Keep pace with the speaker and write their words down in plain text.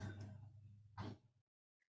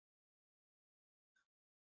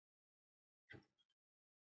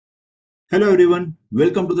Hello, everyone.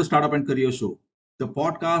 Welcome to the Startup and Career Show, the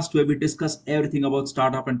podcast where we discuss everything about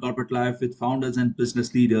startup and corporate life with founders and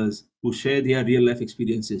business leaders who share their real life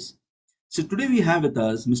experiences. So, today we have with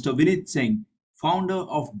us Mr. Vinit Singh, founder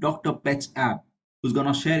of Dr. Pets app, who's going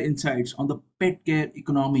to share insights on the pet care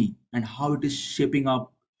economy and how it is shaping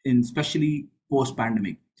up, in especially post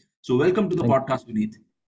pandemic. So, welcome to the Thank, podcast, Vinit.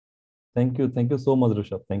 thank you so much,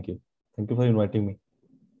 Rishabh. Thank you for inviting me.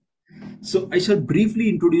 So, I shall briefly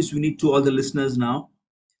introduce Vinit to all the listeners now.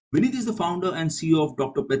 Vinith is the founder and CEO of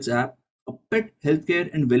Dr. Pets app, a pet healthcare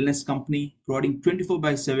and wellness company providing 24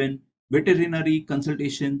 by 7 veterinary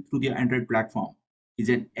consultation through their Android platform. He's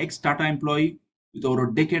an ex Tata employee with over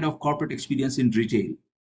a decade of corporate experience in retail.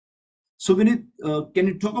 So, Vinith, can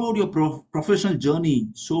you talk about your professional journey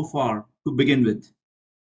so far to begin with?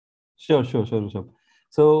 Sure, Rishabh.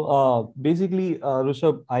 So basically,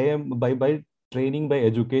 Rishabh, I am by training by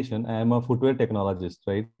education. I am a footwear technologist,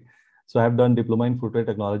 right? So I have done diploma in footwear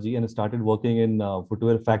technology and started working in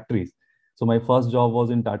footwear factories. So my first job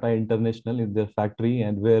was in Tata International in their factory,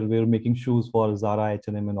 and where we were making shoes for Zara,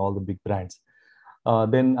 H&M, and all the big brands.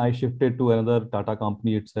 Then I shifted to another Tata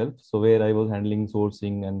company itself. So where I was handling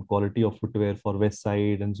sourcing and quality of footwear for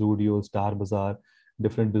Westside and Zudio, Star Bazaar,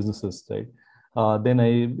 different businesses, right? Then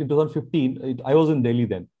in 2015, I was in Delhi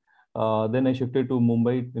then. Then I shifted to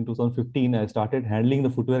Mumbai in 2015. I started handling the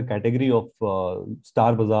footwear category of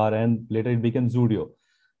Star Bazaar, and later it became Zudio.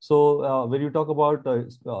 So when you talk about,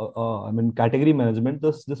 I mean, category management,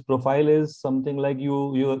 this profile is something like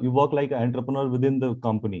you work like an entrepreneur within the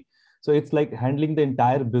company. So it's like handling the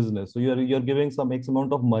entire business. So you're giving some X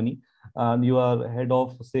amount of money, and you are head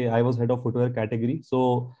of, say, I was head of footwear category.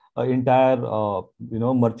 So entire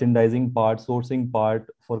merchandising part, sourcing part,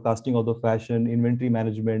 forecasting of the fashion, inventory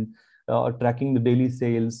management, tracking the daily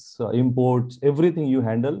sales, imports, everything you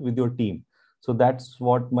handle with your team. So that's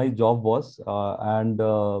what my job was, and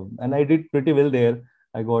I did pretty well there.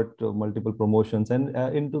 I got multiple promotions, and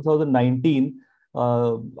in 2019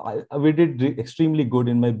 we did extremely good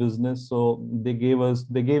in my business. So they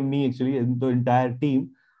gave me actually in the entire team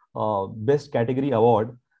best category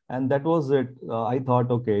award, and that was it. I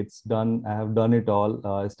thought, okay, it's done. I have done it all.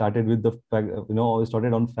 I started with I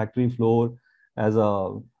started on factory floor as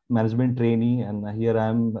a management trainee, and here I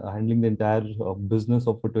am handling the entire business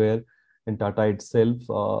of footwear in Tata itself.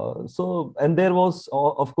 So and there was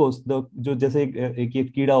of course the जो जैसे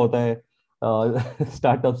एक कीड़ा होता है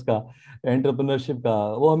startups का, entrepreneurship का,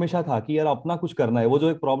 वो हमेशा था कि यार अपना कुछ करना है। वो जो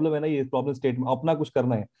एक प्रॉब्लम है ना, ये प्रॉब्लम स्टेट में अपना कुछ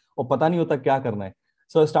करना है और पता नहीं होता क्या करना है।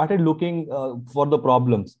 So I started looking for the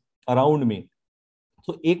problems around me.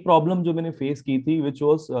 So एक प्रॉब्लम जो मैंने फेस की थी which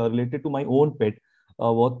was related to my own pet.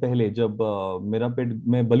 बहुत पहले जब मेरा पेट,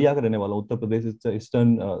 मैं बलिया का रहने वाला हूँ, Uttar Pradesh,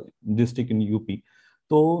 eastern district in UP.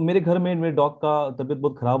 तो मेरे घर में मेरे डॉग का तबीयत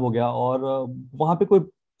बहुत खराब हो गया, और वहाँ पे कोई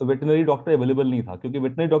वेटनरी डॉक्टर अवेलेबल नहीं था, क्योंकि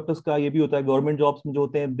वेटनरी डॉक्टर्स का ये भी होता है, गवर्नमेंट जॉब्स में जो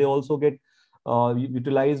होते हैं, they also get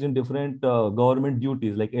utilized in different government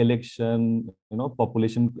duties like election,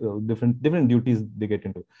 population, different duties they get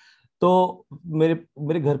into. तो मेरे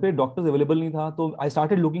मेरे घर पे डॉक्टर्स अवेलेबल नहीं था, तो I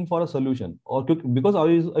started looking for a solution. और क्योंकि because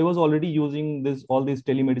I was already using this all this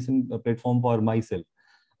telemedicine platform for myself,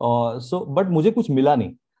 so but मुझे कुछ मिला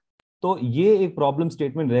नहीं। तो ये एक प्रॉब्लम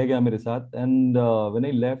स्टेटमेंट रह गया मेरे साथ, and when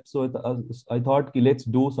I left, so I thought कि let's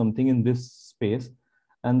do something in this space,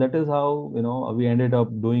 and that is how we ended up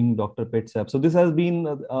doing Dr. Pet's app. So this has been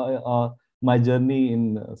my journey in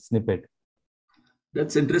snippet.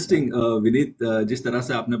 That's interesting, Vinith, जिस तरह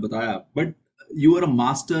से आपने बताया. But you are a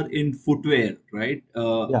master in footwear, right?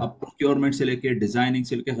 Yeah, आप procurement से लेके designing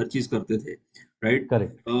से लेके हर चीज करते थे, right?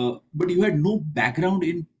 correct. But you had no background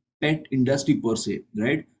in pet industry per se,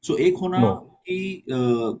 right? So एक होना No, कि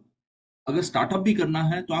अगर स्टार्टअप भी करना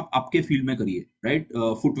है तो आप आपके फील्ड में करिए, राइट?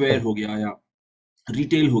 फुटवेयर correct, हो गया या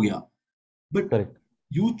रिटेल हो गया. But correct.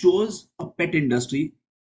 you chose a pet industry.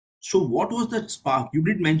 So what was that spark? You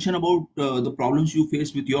did mention about the problems you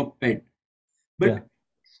faced with your pet, but Yeah.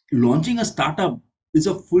 launching a startup is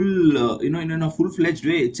a full, in a full-fledged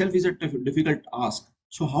way itself is a difficult ask.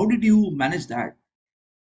 So how did you manage that?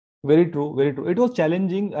 Very true, very true. It was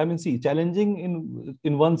challenging. I mean, see, challenging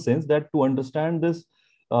in one sense, that to understand this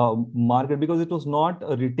market, because it was not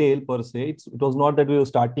a retail per se. It was not that we were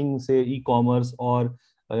starting, say, e-commerce, or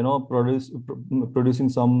producing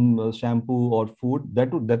some shampoo or food.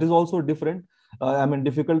 That is also different. I mean,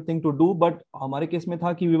 difficult thing to do. But हमारे case में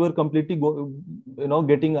था कि we were completely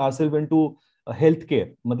getting ourselves into healthcare,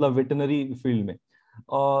 मतलब veterinary field में.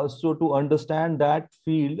 So to understand that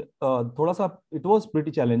field, थोड़ा सा it was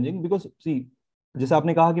pretty challenging, because see, जैसे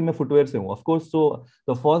आपने कहा कि मैं फुटवेयर से हूँ, of course, so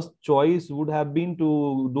the first choice would have been to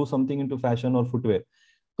do something into fashion or footwear.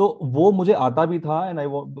 तो वो मुझे आता भी था, एंड आई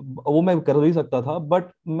वो मैं कर भी सकता था,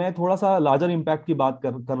 बट मैं थोड़ा सा लार्जर इम्पैक्ट की बात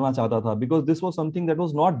करना चाहता था, because this was something that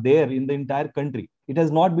was not there in the entire country. It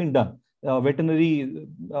has not been done. Veterinary,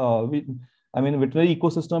 I mean, veterinary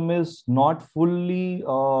ecosystem is not fully,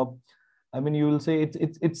 I mean, you will say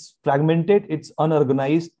it's fragmented, it's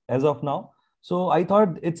unorganized as of now. So I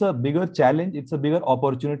thought it's a bigger challenge, it's a bigger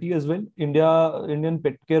opportunity as well. Indian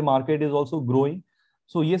pet care market is also growing.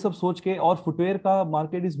 So ये सब सोच के, और footwear का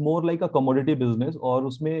market is more like a commodity business, और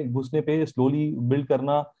उसमें घुसने पे स्लोली बिल्ड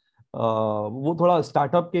करना, वो थोड़ा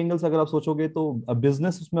स्टार्टअप के एंगल से अगर आप सोचोगे तो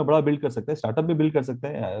बिजनेस उसमें बड़ा बिल्ड कर सकता है, स्टार्टअप भी बिल्ड कर सकता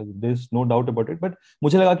है, there is no doubt about it. But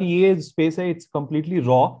मुझे लगा कि ये स्पेस है, इट्स कंप्लीटली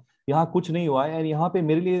रॉ, यहाँ कुछ नहीं हुआ है, एंड यहाँ पे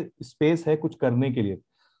मेरे लिए स्पेस है कुछ करने के लिए.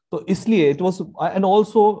 तो इसलिए it was, and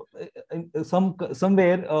also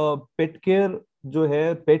somewhere pet care जो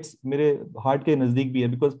है, पेट्स मेरे हार्ट के नजदीक भी है,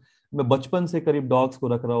 बिकॉज मैं बचपन से करीब डॉग्स को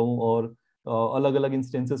रख रहा हूँ, और अलग अलग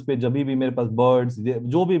इंस्टेंसेस पे जब भी मेरे पास बर्ड्स,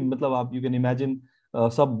 जो भी मतलब आप यू कैन इमेजिन,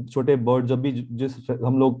 सब छोटे बर्ड जब भी, जिस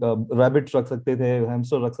हम लोग रैबिट रख सकते थे,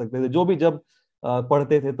 हैमस्टर रख सकते थे, जो भी जब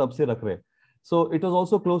पढ़ते थे तब से रख रहे. So it was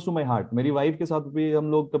also close to my heart. मेरी वाइफ के साथ भी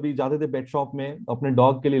हम लोग कभी जाते थे पेट शॉप में अपने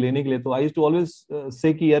डॉग के लिए लेने के लिए, तो I used to always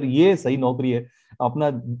say कि यार ये सही नौकरी है, अपना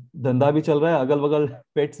धंधा भी चल रहा है, अगल बगल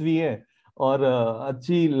पेट्स भी है, और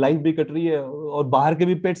अच्छी लाइफ भी कट रही है, और बाहर के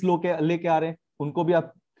भी पेट्स लेके आ रहे हैं, उनको भी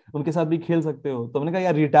आप उनके साथ भी खेल सकते हो. तो मैंने कहा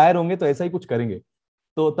यार रिटायर होंगे तो ऐसा ही कुछ करेंगे.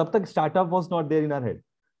 तो तब तक startup was not there in our head.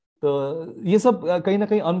 तो ये सब कहीं ना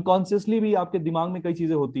कहीं अनकॉन्शियसली भी आपके दिमाग में कई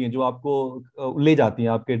चीजें होती हैं जो आपको ले जाती हैं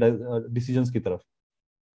आपके डिसीजंस की तरफ.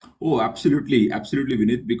 Oh, absolutely, absolutely,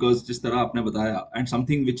 Vinit. Because जिस तरह आपने बताया, and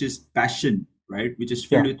something which is passion, right, which is या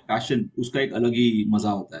filled with passion, उसका एक अलग ही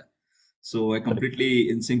मजा होता है. So I correct. completely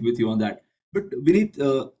in sync with you on that. But Vinit,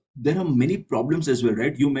 there are many problems as well,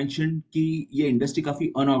 right? You mentioned कि ये industry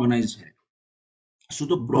काफी unorganized है. So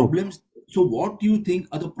the true. problems. So what do you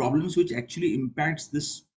think are the problems which actually impacts this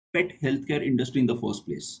pet healthcare industry in the first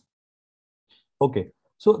place? Okay.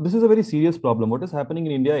 So this is a very serious problem. What is happening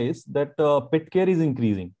in India is that pet care is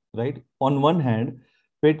increasing, right? On one hand,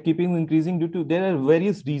 pet keeping is increasing due to, there are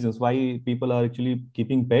various reasons why people are actually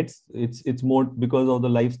keeping pets. It's more because of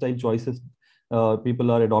the lifestyle choices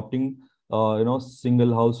people are adopting.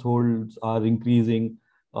 Single households are increasing.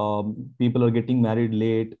 People are getting married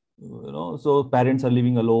late. So parents are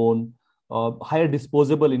living alone. Higher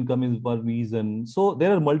disposable income is one reason. So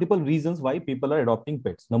there are multiple reasons why people are adopting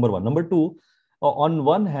pets. Number one. Number two, on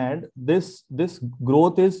one hand, this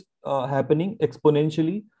growth is happening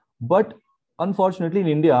exponentially, but unfortunately in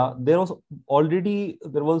India there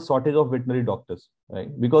was shortage of veterinary doctors, right?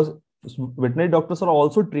 Because veterinary doctors are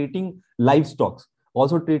also treating livestock,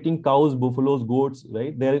 also treating cows, buffaloes, goats,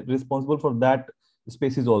 right? They are responsible for that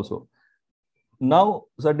species also. Now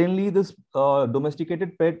suddenly this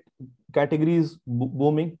domesticated pet category is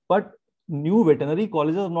booming, but new veterinary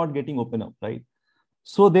colleges are not getting open up, right?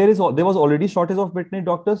 So there was already shortage of veterinary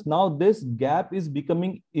doctors. Now this gap is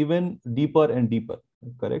becoming even deeper and deeper.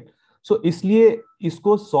 Correct. So इसलिए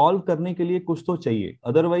इसको solve करने के लिए कुछ तो चाहिए,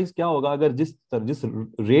 otherwise क्या होगा, अगर जिस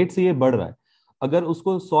रेट से ये बढ़ रहा है, अगर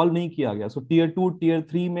उसको सॉल्व नहीं किया गया, सो टीयर 2 टीयर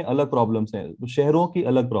 3 में अलग प्रॉब्लम्स हैं, शहरों की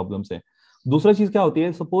अलग प्रॉब्लम्स हैं. दूसरा चीज क्या होती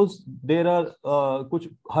है, सपोज देर आर कुछ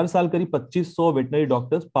हर साल करीब 2500 वेटनरी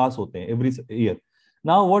डॉक्टर्स पास होते हैं every year.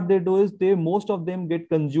 Now what they do is most of them get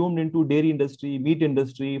consumed into dairy industry, meat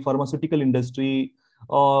industry, pharmaceutical industry,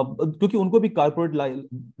 क्योंकि उनको भी कारपोरेट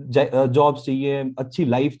जॉब्स चाहिए, अच्छी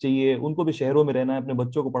लाइफ चाहिए, उनको भी शहरों में रहना है, अपने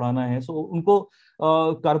बच्चों को पढ़ाना है. सो उनको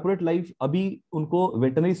कारपोरेट लाइफ अभी उनको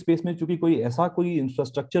वेटनरी स्पेस में, चूंकि कोई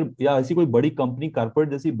इंफ्रास्ट्रक्चर या ऐसी कोई बड़ी कंपनी कारपोरेट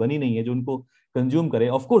जैसी बनी नहीं है जो उनको कंज्यूम करे.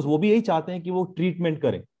 ऑफ कोर्स वो भी यही चाहते हैं कि वो ट्रीटमेंट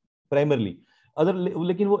करें प्राइमरली, अदर,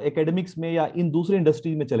 लेकिन वो एकेडमिक्स में या इन दूसरे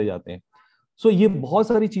इंडस्ट्रीज में चले जाते हैं. सो ये बहुत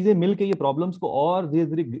सारी चीजें मिलके ये प्रॉब्लम्स को और धीरे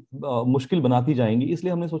धीरे मुश्किल बनाती जाएंगी,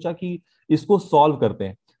 इसलिए हमने सोचा कि इसको सॉल्व करते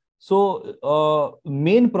हैं. सो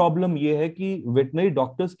मेन प्रॉब्लम ये है कि वेटनरी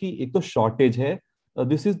डॉक्टर्स की एक तो शॉर्टेज है.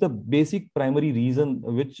 This is the basic primary reason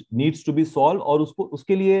which needs to be solve, और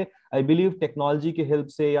उसके लिए आई बिलीव टेक्नोलॉजी के हेल्प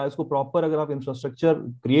से, या इसको प्रॉपर अगर आप इंफ्रास्ट्रक्चर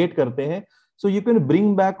क्रिएट करते हैं, so you can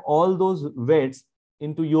bring back all those vets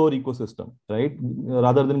into your ecosystem, right?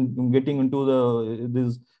 Rather than getting into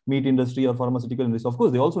this meat industry or pharmaceutical industry. Of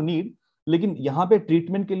course they also need, लेकिन यहाँ पे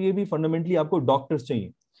ट्रीटमेंट के लिए भी फंडामेंटली आपको doctors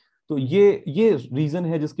चाहिए. तो ये रीजन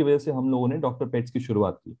है जिसकी वजह से हम लोगों ने डॉक्टर पेट्स की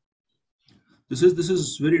शुरुआत की. This is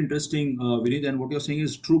very interesting, Vinit, and what you're saying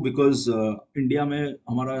is true because India में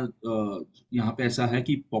हमारा यहाँ पे ऐसा है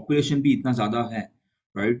कि पॉपुलेशन भी इतना ज्यादा है,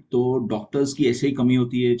 राइट? तो डॉक्टर्स की ऐसे ही कमी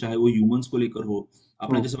होती है, चाहे वो ह्यूमंस को लेकर हो.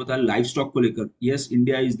 आपने जैसे बताया लाइफ स्टॉक को लेकर, yes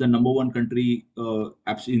India is the number one country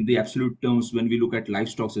in the absolute terms when we look at life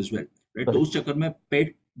stocks as well, right? तो करेक्ट। उस चक्कर में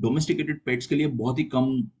पेट, डोमेस्टिकेटेड पेट्स के लिए बहुत ही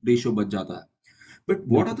कम रेशियो बच जाता है. But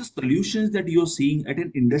what are बिल्कुल. the solutions that you're seeing at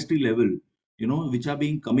an industry level, which are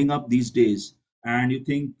being coming up these days, and you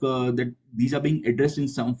think that these are being addressed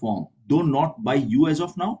in some form, though not by you as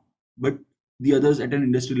of now, but the others at an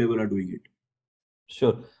industry level are doing it?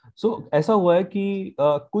 Sure. सो ऐसा हुआ है कि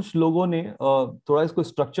कुछ लोगों ने थोड़ा इसको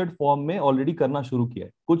स्ट्रक्चर्ड फॉर्म में ऑलरेडी करना शुरू किया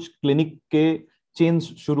है. कुछ क्लिनिक के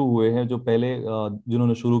चेन्स शुरू हुए हैं जो पहले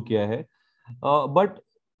जिन्होंने शुरू किया है. बट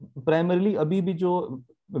प्राइमरीली अभी भी जो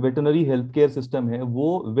वेटरनरी हेल्थ केयर सिस्टम है वो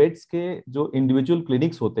वेट्स के जो इंडिविजुअल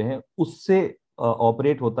क्लिनिक्स होते हैं उससे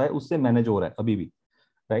ऑपरेट होता है, उससे मैनेज हो रहा है अभी भी.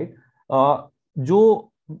 राइट.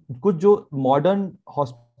 जो कुछ जो मॉडर्न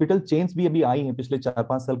हॉस्पिटल चेन्स भी अभी आई हैं पिछले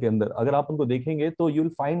 4-5 साल के अंदर, अगर आप उनको देखेंगे तो you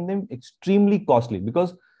will find them extremely costly,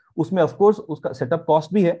 because उसमें ऑफ कोर्स उसका सेटअप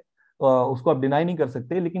कॉस्ट भी है, उसको आप डिनाई नहीं कर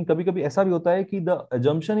सकते. लेकिन कभी कभी ऐसा भी होता है कि द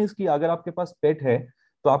अजम्पशन इज कि अगर आपके पास पेट है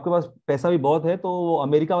तो आपके पास पैसा भी बहुत है, तो वो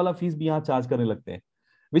अमेरिका वाला फीस भी यहाँ चार्ज करने लगते हैं,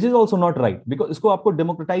 which is also not right, because इसको आपको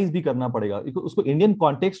डेमोक्रेटाइज भी करना पड़ेगा, उसको इंडियन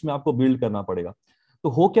कॉन्टेक्स्ट में आपको बिल्ड करना पड़ेगा. तो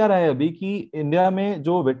हो क्या रहा है अभी कि इंडिया में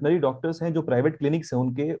जो वेटनरी डॉक्टर्स हैं, जो प्राइवेट क्लिनिक्स हैं,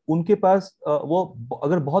 उनके उनके पास वो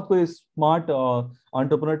अगर बहुत कोई स्मार्ट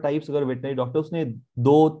एंटरप्रेन्योर टाइप्स अगर वेटनरी डॉक्टर्स ने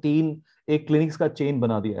 2-3 एक क्लिनिक्स का चेन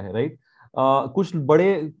बना दिया है. राइट. कुछ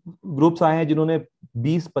बड़े ग्रुप्स आए हैं जिन्होंने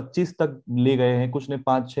 20-25 तक ले गए हैं, कुछ ने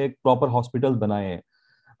 5-6 प्रॉपर हॉस्पिटल्स बनाए हैं.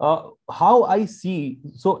 How I see,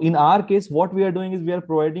 so in our case what we are doing is we are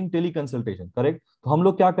providing teleconsultation, correct? तो हम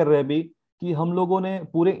लोग क्या कर रहे हैं अभी कि हम लोगों ने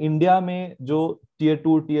पूरे इंडिया में जो Tier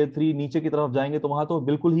 2 Tier 3 नीचे की तरफ जाएंगे तो वहां तो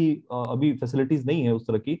बिल्कुल ही अभी फैसिलिटीज नहीं है उस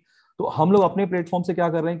तरह की. तो हम लोग अपने प्लेटफॉर्म से क्या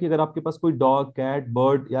कर रहे हैं कि अगर आपके पास कोई डॉग, कैट,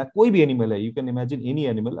 बर्ड या कोई भी एनिमल है, you can imagine any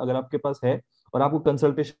animal, अगर आपके पास है और आपको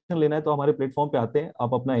कंसल्टेशन लेना है तो हमारे प्लेटफॉर्म पे आते हैं,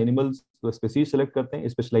 आप अपना एनिमल स्पेसीज सेलेक्ट करते हैं,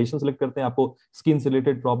 स्पेशलाइजेशन सेलेक्ट करते हैं, आपको स्किन से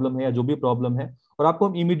रिलेटेड प्रॉब्लम है या जो भी प्रॉब्लम है, और आपको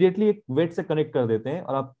हम इमीडिएटली एक वेट से कनेक्ट कर देते हैं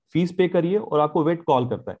और आप फीस पे करिए और आपको वेट कॉल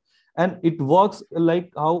करता है. And it works like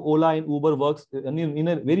how Ola and Uber works in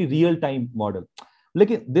a very real time model.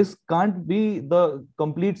 लेकिन this can't be the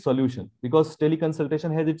complete solution because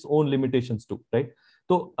teleconsultation has its own limitations too. Right.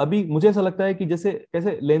 तो अभी मुझे ऐसा लगता है कि जैसे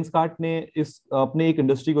कैसे लेंसकार्ट ने इस अपने एक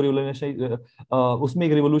इंडस्ट्री को रिवोल्यूशन उसमें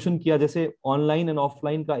एक रिवोल्यूशन किया, जैसे ऑनलाइन एंड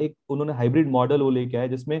ऑफलाइन का एक उन्होंने हाइब्रिड मॉडल वो लेके आए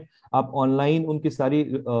जिसमें आप ऑनलाइन उनकी सारी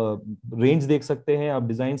रेंज देख सकते हैं, आप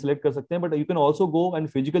डिजाइन सेलेक्ट कर सकते हैं, but you can also go and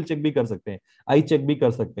physical check भी कर सकते हैं, आई चेक भी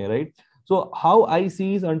कर सकते हैं. Right. So how I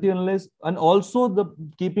see is until unless and also the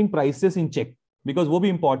keeping prices in check, because वो भी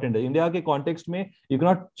इंपॉर्टेंट है इंडिया के कॉन्टेक्स्ट में. You can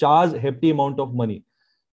not charge hefty amount of money.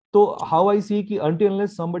 तो हाउ आई सी कि until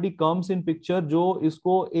unless somebody comes in picture जो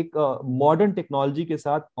इसको एक मॉडर्न टेक्नोलॉजी के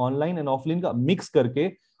साथ ऑनलाइन एंड ऑफलाइन का मिक्स करके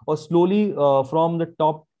और slowly from the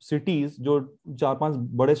top cities जो 4-5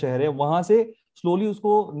 बड़े शहर है वहां से स्लोली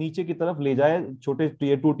उसको नीचे की तरफ ले जाए, छोटे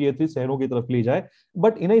Tier 2 Tier 3 शहरों की तरफ ले जाए,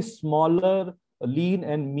 but in a smaller lean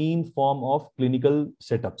and mean form of clinical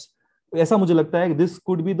setups. ऐसा मुझे लगता है this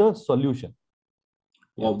could be the solution.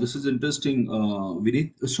 Wow, this is interesting,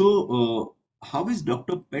 Vinith. So, how is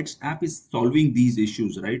Dr. Pet's app is solving these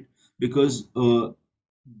issues, right? Because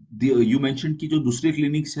you mentioned कि जो दूसरे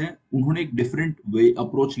clinics हैं उन्होंने एक डिफरेंट वे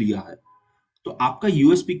अप्रोच लिया है, तो आपका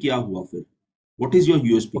यूएसपी क्या हुआ फिर? What is your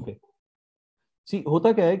USP? Okay. See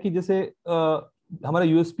होता क्या है कि जैसे हमारा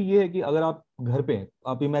यूएसपी ये है कि अगर आप घर पे हैं,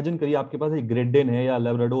 आप इमेजिन करिए आपके पास एक ग्रेट डेन है या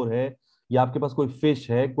लेब्राडोर है या आपके पास कोई फिश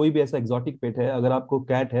है, कोई भी ऐसा एग्जॉटिक पेट है, अगर आपको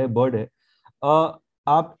कैट है, बर्ड है,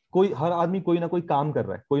 आप कोई हर आदमी कोई ना कोई काम कर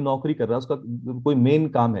रहा है, कोई नौकरी कर रहा है, उसका कोई मेन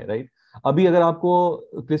काम है. राइट. अभी अगर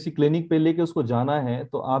आपको किसी क्लिनिक पे लेके उसको जाना है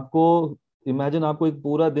तो आपको इमेजिन आपको एक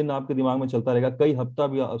पूरा दिन आपके दिमाग में चलता रहेगा, कई हफ्ता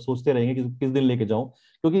भी आप सोचते रहेंगे कि किस दिन लेके जाऊं,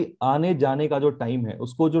 क्योंकि आने जाने का जो टाइम है,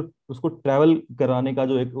 उसको ट्रैवल कराने का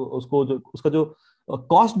जो एक उसको जो उसका जो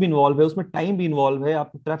कॉस्ट भी इन्वॉल्व है, उसमें टाइम भी इन्वॉल्व है,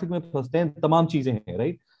 आप ट्रैफिक में फंसते हैं, तमाम चीजें हैं.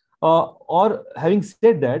 राइट. और हैविंग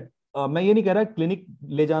सेड दैट, मैं ये नहीं कह रहा क्लिनिक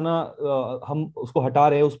ले जाना हम उसको हटा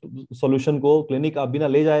रहे हैं, उस सॉल्यूशन को क्लिनिक आप बिना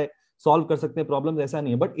ले जाए सॉल्व कर सकते हैं प्रॉब्लम्स, ऐसा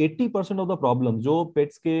नहीं है. बट 80% ऑफ द प्रॉब्लम जो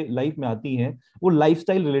पेट्स के लाइफ में आती हैं वो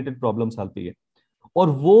लाइफस्टाइल रिलेटेड प्रॉब्लम्स आती है, और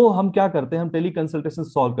वो हम क्या करते हैं, हम टेली कंसल्टेशन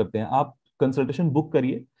सॉल्व करते हैं. आप कंसल्टेशन बुक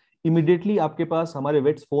करिए, इमिडिएटली आपके पास हमारे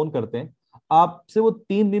वेट्स फोन करते हैं, आपसे वो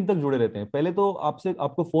 3 दिन तक जुड़े रहते हैं. पहले तो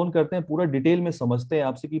आपको फोन करते हैं, पूरा डिटेल में समझते हैं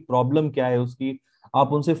आपसे कि प्रॉब्लम क्या है उसकी,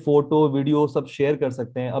 आप उनसे फोटो वीडियो सब शेयर कर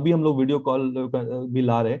सकते हैं. अभी हम लोग वीडियो कॉल भी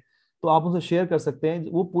ला रहे हैं, तो आप उनसे शेयर कर सकते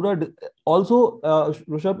हैं वो पूरा. ऑल्सो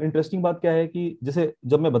ऋषभ, इंटरेस्टिंग बात क्या है कि जैसे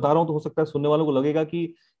जब मैं बता रहा हूँ तो हो सकता है सुनने वालों को लगेगा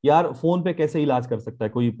कि यार फोन पे कैसे इलाज कर सकता है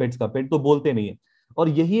कोई पेट्स का, पेट तो बोलते नहीं है. और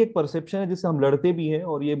यही एक परसेप्शन है जिससे हम लड़ते भी हैं,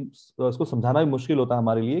 और ये इसको समझाना भी मुश्किल होता है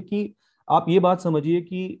हमारे लिए कि आप ये बात समझिए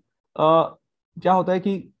कि क्या होता है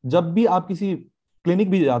कि जब भी आप किसी क्लिनिक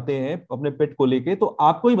भी जाते हैं अपने पेट को लेके, तो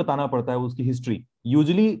आपको ही बताना पड़ता है उसकी हिस्ट्री।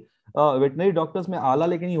 यूजुअली वेटनरी डॉक्टर्स में आला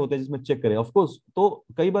लेके नहीं होते जिसमें चेक करें, ऑफ कोर्स। तो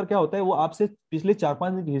कई बार क्या होता है, वो आपसे पिछले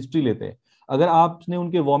 4-5 दिन की हिस्ट्री लेते हैं। अगर आपने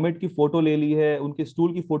उनके वॉमिट की फोटो ले ली है, उनके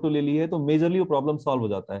स्टूल की फोटो ले ली है, तो मेजरली वो प्रॉब्लम सॉल्व हो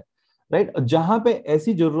जाता है, राइट। जहां पे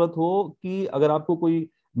ऐसी जरूरत हो कि अगर आपको कोई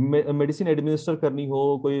मेडिसिन एडमिनिस्टर करनी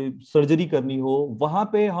हो, कोई सर्जरी करनी हो, वहां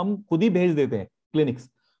पे हम खुद ही भेज देते हैं क्लिनिक्स।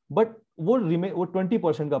 बट वो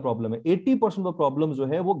 20% का प्रॉब्लम है। 80% ऑफ प्रॉब्लम जो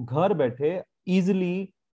है वो घर बैठे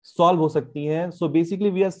इजिली सॉल्व हो सकती हैं। So basically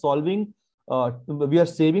we are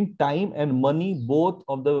saving time and money both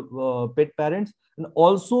of the pet parents. And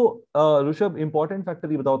also Rishabh, important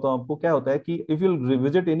factor ये बताता हूँ आपको, क्या होता है कि if you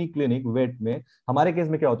visit any clinic vet में, हमारे केस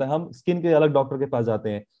में क्या होता है, हम स्किन के अलग डॉक्टर के पास जाते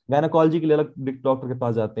हैं, गायनाकोलॉजी के लिए अलग डॉक्टर के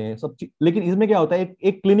पास जाते हैं, सब चीज। लेकिन इसमें क्या होता है,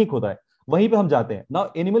 एक क्लिनिक होता है, वहीं पे हम जाते हैं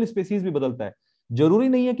ना। एनिमल स्पेसीज भी बदलता है। जरूरी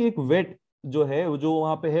नहीं है कि एक वेट जो है, जो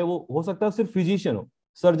वहां पे है, वो हो सकता है सिर्फ फिजिशियन हो,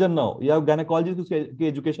 सर्जन ना हो, या गायनाकोलॉजिस्ट की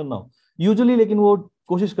एजुकेशन ना हो यूजुअली, लेकिन वो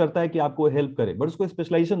कोशिश करता है कि आपको हेल्प करे, बट उसको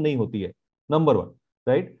स्पेशलाइजेशन नहीं होती है, number one.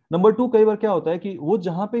 Right. Number two, कई बार क्या होता है कि वो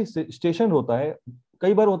जहां पे स्टेशन होता है,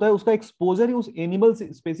 कई बार होता है उसका एक्सपोजर ही उस एनिमल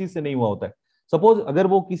स्पेसीज से नहीं हुआ होता है। सपोज अगर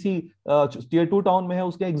वो किसी टियर 2 टाउन में है,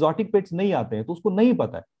 उसके एक्सोटिक पेट्स नहीं आते हैं, तो उसको नहीं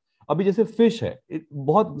पता है। अभी जैसे फिश है,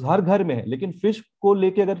 बहुत हर घर में है, लेकिन फिश को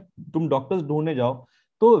लेके अगर तुम डॉक्टर्स ढूंढने जाओ,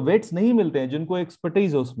 तो वेट्स नहीं मिलते हैं जिनको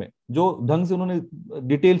एक्सपर्टीज है उसमें, जो ढंग से उन्होंने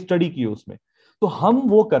डिटेल स्टडी की है उसमें। तो हम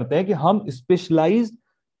वो करते हैं कि हम स्पेशलाइज्ड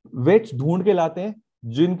वेट्स ढूंढ के लाते हैं,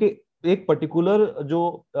 जिनके एक पर्टिकुलर जो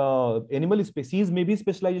एनिमल स्पेसीज में भी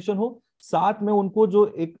स्पेशलाइजेशन हो, साथ में उनको जो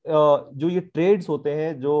जो ये ट्रेड्स होते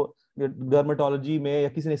हैं, जो डर्मेटोलॉजी में या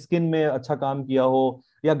किसी ने स्किन में अच्छा काम किया हो,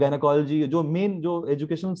 या गायनाकोलॉजी, जो मेन जो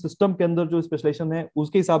एजुकेशन सिस्टम के अंदर जो स्पेशलाइजेशन है,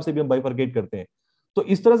 उसके हिसाब से भी हम बाइफरकेट करते हैं। तो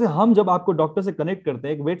इस तरह से हम जब आपको डॉक्टर से कनेक्ट करते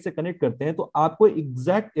हैं, एक वेट से कनेक्ट करते हैं, तो आपको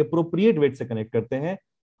एग्जैक्ट अप्रोप्रिएट वेट से कनेक्ट करते हैं।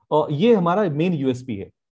 और ये हमारा मेन यूएसपी है।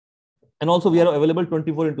 And also we are available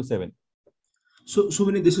 24/7। सो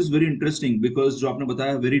मैंने this is very interesting because जो आपने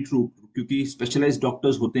बताया वेरी ट्रू, क्योंकि स्पेशलाइज्ड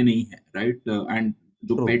डॉक्टर्स होते नहीं है, राइट। एंड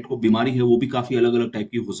जो ट्रू। पेट को बीमारी है वो भी काफी अलग अलग टाइप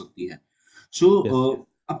की हो सकती है। So yes.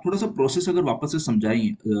 आप थोड़ा सा प्रोसेस अगर वापस से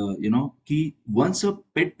समझाइए, कि once a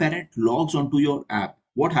pet parent logs on to your app,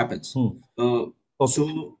 what happens? Hmm. So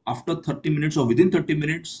okay. after 30 minutes or within 30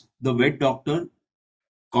 minutes, the vet doctor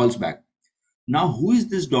calls back. Now, who is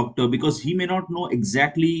this doctor? Because he may not know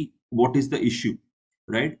exactly what is the issue,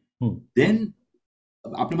 right? Hmm. Then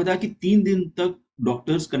आपने बताया कि 3 दिन तक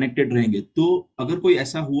doctors connected रहेंगे, तो अगर कोई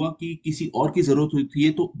ऐसा हुआ कि किसी और की जरूरत होती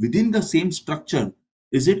है, तो within the same structure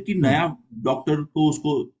is it कि हम्म। नया डॉक्टर को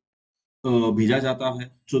उसको भेजा जाता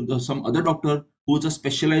है, so some other doctor who is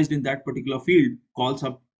specialized in that particular field calls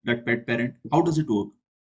up that pet parent? How does it work?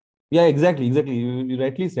 या exactly exactly, you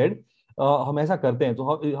rightly said. हम ऐसा करते हैं। तो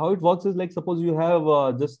how it works is like, suppose you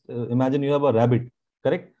have just imagine you have a rabbit,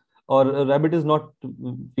 correct? और rabbit is not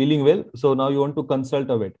feeling well, so now you want to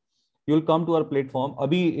consult a vet. You will come to our platform.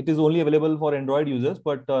 Abhi, it is only available for Android users,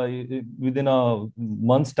 but within a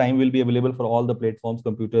month's time, will be available for all the platforms,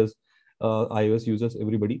 computers, iOS users,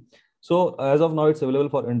 everybody. So as of now, it's available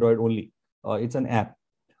for Android only. It's an app.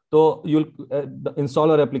 So you'll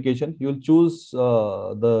install our application. You'll choose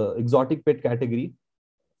the exotic pet category,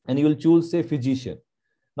 and you'll choose say physician.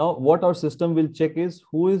 Now, what our system will check is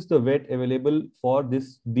who is the vet available for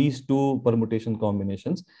these two permutation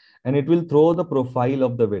combinations, and it will throw the profile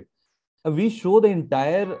of the vet. We show the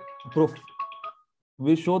entire prof-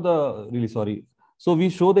 we show the really sorry so we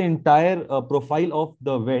show the entire profile of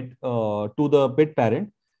the vet to the pet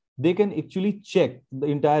parent. They can actually check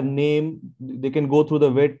the entire name, they can go through the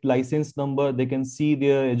vet license number, they can see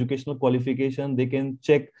their educational qualification, they can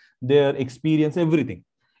check their experience, everything.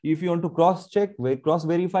 If you want to cross check, cross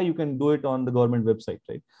verify, you can do it on the government website,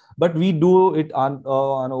 right? But we do it on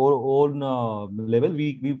our own level.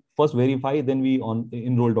 We first verify, then we on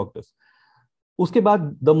enroll doctors. उसके बाद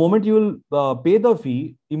the moment you will pay the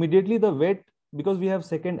fee, immediately the vet, because we have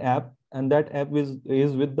second app, and that app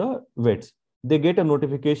is with the vets, they get a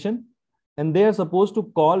notification, and they are supposed to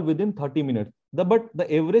call within 30 minutes. But the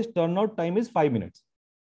average turnout time is 5 minutes.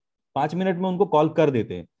 5 minute में उनको call कर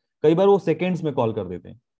देते हैं, कई बार वो seconds में call कर देते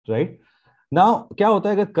हैं, राइट? नाउ क्या होता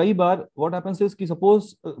है, अगर कई बार व्हाट हैपेंस इज कि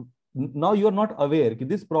suppose now you are not aware कि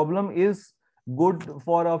this problem is good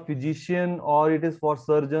for a physician or it is for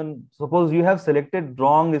surgeon. Suppose you have selected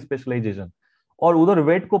wrong specialization, और उधर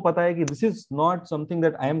वेट को पता है कि this is not something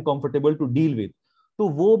that I am comfortable to deal with, तो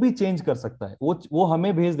वो भी चेंज कर सकता है। वो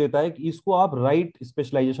हमें भेज देता है कि इसको आप राइट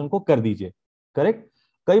स्पेशलाइजेशन को कर दीजिए। करेक्ट।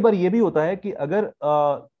 कई बार ये भी होता है कि अगर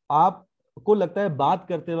आपको लगता है बात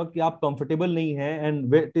करते वक्त कि आप कंफर्टेबल नहीं है and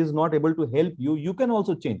wait is not able to help you, you can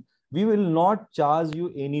also change. We will not charge you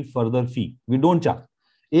any further fee, we don't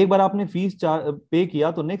charge. एक बार आपने फीस पे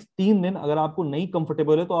किया तो नेक्स्ट 3 दिन अगर आपको नहीं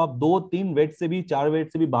कंफर्टेबल है तो आप 2-3 वेट से भी 4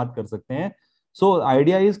 वेट से भी बात कर सकते हैं। सो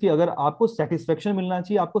आइडिया इज कि अगर आपको सेटिस्फेक्शन मिलना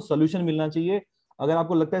चाहिए, आपको सोल्यूशन मिलना चाहिए। अगर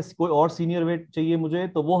आपको लगता है कोई और सीनियर वेट चाहिए मुझे,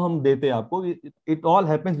 तो वो हम देते हैं आपको। It all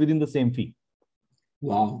happens with in the same फी।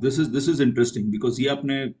 वाह, दिस इज इंटरेस्टिंग बिकॉज ये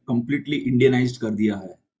आपने कंप्लीटली इंडियनाइज्ड कर दिया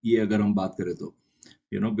है। ये अगर हम बात करें तो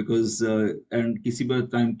बिकॉज एंड किसी भी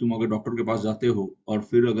टाइम तुम अगर डॉक्टर के पास जाते हो और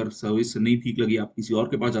फिर अगर सर्विस नहीं ठीक लगी, आप किसी और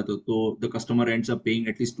के पास जाते हो, तो the customer ends up paying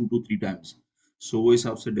at least 2 to 3 times। सो वो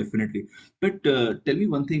हिसाब से definitely. But tell me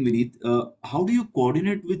one thing Vineet, how do you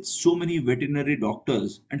coordinate with so many veterinary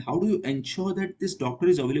doctors and how do you ensure that this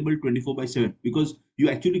doctor is available 24/7, because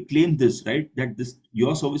you actually claim this, right, that this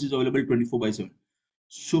your service is available 24/7?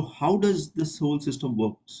 So how does this whole system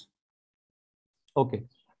works? Okay.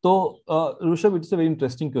 So, Rishabh, it's a very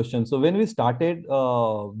interesting question. So, when we started,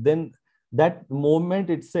 then that moment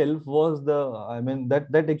itself was I mean,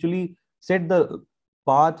 that actually set the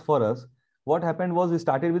path for us. What happened was we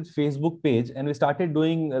started with Facebook page and we started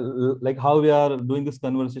doing like how we are doing this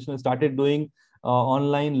conversation. We started doing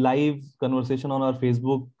online live conversation on our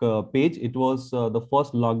Facebook page. It was the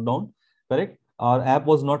first lockdown, correct? Our app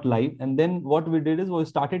was not live. And then what we did is we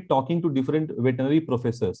started talking to different veterinary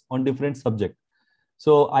professors on different subjects.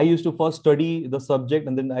 So I used to first study the subject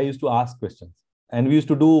and then I used to ask questions. And we used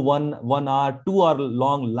to do 1 hour, 2 hour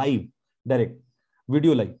long live, direct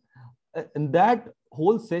video live. In that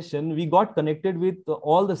whole session, we got connected with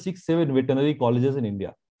all the 6, 7 veterinary colleges in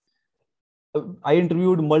India. I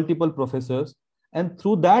interviewed multiple professors, and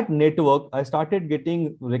through that network, I started getting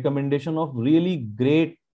recommendation of really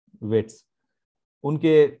great vets.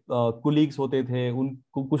 उनके colleagues होते थे,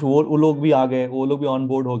 उनको कुछ वो लोग भी आ गए, वो लोग भी ऑन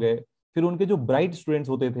बोर्ड हो गए। फिर उनके जो ब्राइट स्टूडेंट्स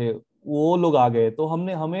होते थे वो लोग आ गए, तो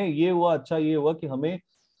हमने हमें ये हुआ, अच्छा ये हुआ कि हमें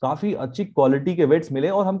काफी अच्छी क्वालिटी के वेट्स मिले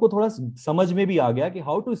और हमको थोड़ा समझ में भी आ गया कि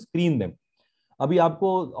हाउ टू स्क्रीन देम। अभी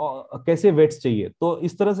आपको कैसे वेट्स चाहिए, तो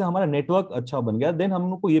इस तरह से हमारा नेटवर्क अच्छा बन गया। देन हम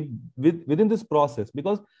लोग को ये with in this process,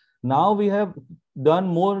 because now we have done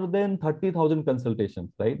more than 30,000 consultation,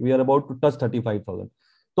 right, we are about to touch 35,000।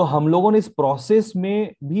 तो हम लोगों ने इस प्रोसेस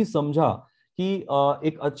में भी समझा कि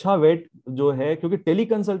एक अच्छा वेट जो है, क्योंकि tele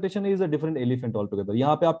consultation is a different elephant all together.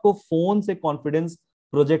 यहाँ पे आपको फोन से कॉन्फिडेंस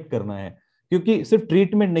प्रोजेक्ट करना है, क्योंकि सिर्फ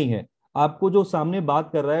ट्रीटमेंट नहीं है। आपको जो सामने बात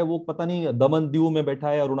कर रहा है वो पता नहीं दमन दीव में बैठा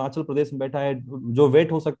है, अरुणाचल प्रदेश में बैठा है, जो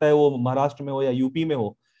वेट हो सकता है वो महाराष्ट्र में हो या यूपी में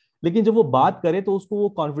हो। लेकिन जब वो बात करे तो उसको वो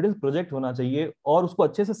कॉन्फिडेंस प्रोजेक्ट होना चाहिए और उसको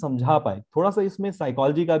अच्छे से समझा पाए। थोड़ा सा इसमें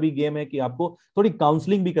साइकोलॉजी का भी गेम है कि आपको थोड़ी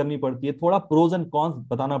काउंसलिंग भी करनी पड़ती है, थोड़ा प्रोज एंड कॉन्स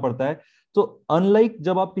बताना पड़ता है। तो अनलाइक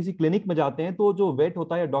जब आप किसी क्लिनिक में जाते हैं तो जो वेट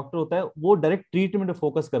होता है या डॉक्टर होता है वो डायरेक्ट ट्रीटमेंट में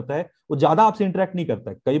फोकस करता है, वो ज्यादा आपसे इंटरेक्ट नहीं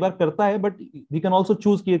करता है। कई बार करता है but we can also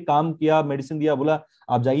choose कि काम किया, मेडिसिन दिया, बोला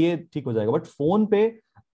आप जाइए ठीक हो जाएगा। बट फोन पे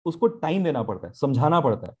उसको टाइम देना पड़ता है, समझाना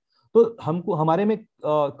पड़ता है। तो हमको हमारे में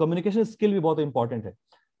कम्युनिकेशन स्किल भी बहुत इंपॉर्टेंट है।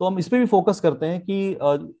 तो हम इस पे भी फोकस करते हैं कि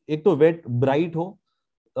एक तो वेट ब्राइट हो,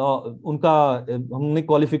 उनका हमने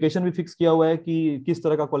क्वालिफिकेशन भी फिक्स किया हुआ है कि किस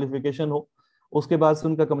तरह का क्वालिफिकेशन हो। उसके बाद से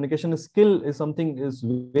उनका communication skill is something is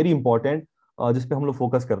very important, जिसपे हम लोग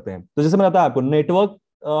फोकस करते हैं। तो जैसे मैंने बताया आपको, नेटवर्क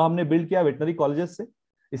हमने बिल्ड किया वेटनरी कॉलेजेस से,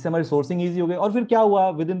 इससे हमारी सोर्सिंग ईजी हो गई। और फिर क्या हुआ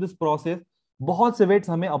विद इन दिस प्रोसेस, बहुत से वेट्स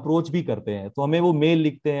हमें अप्रोच भी करते हैं, तो हमें वो मेल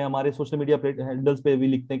लिखते हैं, हमारे सोशल मीडिया हैंडल्स पे भी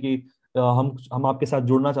लिखते हैं कि हम आपके साथ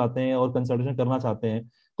जुड़ना चाहते हैं और कंसल्टेशन करना चाहते हैं।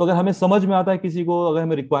 तो अगर हमें समझ में आता है किसी को, अगर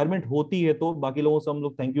हमें रिक्वायरमेंट होती है, तो बाकी लोगों से हम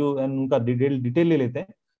लोग थैंक यू एंड उनका डिटेल ले लेते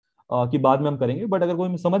हैं कि बाद में हम करेंगे। बट अगर कोई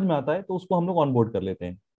हमें समझ में आता है तो उसको हम लोग ऑन बोर्ड कर लेते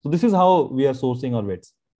हैं। तो this is how we are sourcing और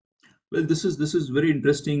weights. Well, this is very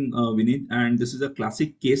interesting, Vineet, and this is a classic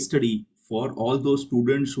case study for all those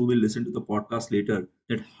students who will listen to the podcast later,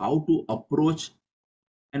 that how to approach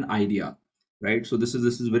an idea, right? So this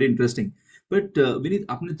is very interesting. But Vineet,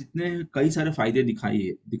 आपने जितने कई सारे फायदे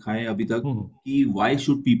दिखाए अभी तक हम्म। कि why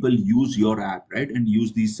should people use your app, right, and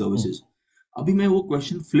use these hmm. services? अभी मैं वो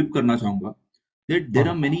क्वेश्चन फ्लिप करना चाहूंगा that there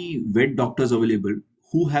are हाँ। many vet doctors available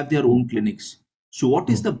who have their hmm. own clinics. So, what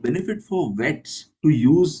is hmm. the benefit for vets to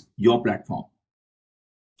use your platform?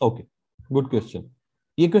 Okay, good question.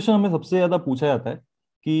 ये question हमें सबसे ज्यादा पूछा जाता है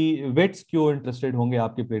कि वेट्स क्यों इंटरेस्टेड होंगे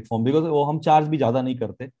आपके प्लेटफॉर्म, बिकॉज वो हम चार्ज भी ज्यादा नहीं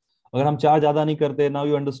करते। अगर हम चार्ज ज्यादा नहीं करते, now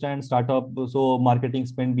you understand startup, so marketing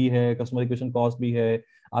spend भी है, कस्टमर एक्विजिशन कॉस्ट भी है,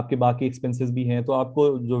 आपके बाकी एक्सपेंसेस भी हैं। तो आपको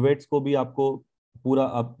जो वेट्स को भी आपको पूरा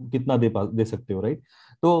आप कितना दे सकते हो, राइट।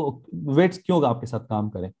 तो वेट्स क्यों आपके साथ काम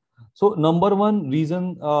करें? सो नंबर वन रीजन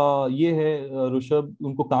ये है ऋषभ,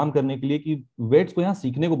 उनको काम करने के लिए कि वेट्स को यहाँ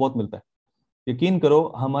सीखने को बहुत मिलता है। यकीन करो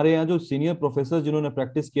हमारे यहाँ जो सीनियर प्रोफेसर जिन्होंने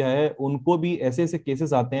प्रैक्टिस किया है उनको भी ऐसे ऐसे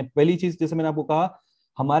केसेस आते हैं। पहली चीज जैसे मैंने आपको कहा,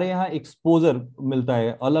 हमारे यहाँ एक्सपोजर मिलता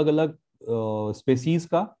है अलग अलग स्पेसीज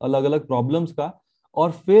का, अलग अलग प्रॉब्लम्स का,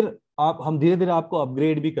 और फिर आप हम धीरे धीरे आपको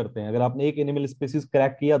अपग्रेड भी करते हैं। अगर आपने एक एनिमल स्पेसीज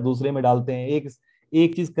क्रैक किया दूसरे में डालते हैं, एक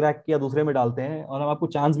एक चीज क्रैक किया दूसरे में डालते हैं, और हम आपको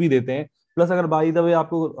चांस भी देते हैं। प्लस अगर बाई द वे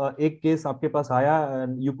आपको एक केस आपके पास आया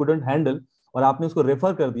यू कुडंट हैंडल और आपने उसको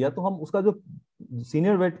रेफर कर दिया, तो हम उसका जो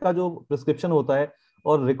सीनियर वेट का जो प्रिस्क्रिप्शन होता है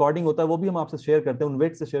और रिकॉर्डिंग होता है वो भी हम आपसे शेयर करते हैं, उन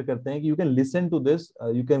वेट से शेयर करते हैं कि you can listen to this,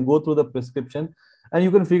 you can go through the prescription and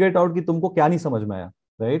you can figure it out कि तुमको क्या नहीं समझ में आया,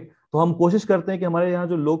 राइट। तो हम कोशिश करते हैं कि हमारे यहाँ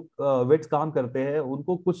जो लोग वेट्स काम करते हैं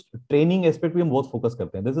उनको कुछ ट्रेनिंग एस्पेक्ट भी हम बहुत फोकस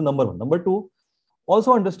करते हैं। This is number one. Number to,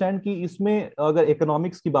 also understand कि इसमें अगर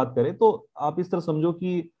इकोनॉमिक्स की बात करें तो आप इस तरह समझो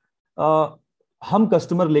कि अ, हम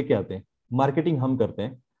कस्टमर लेके आते हैं, मार्केटिंग हम करते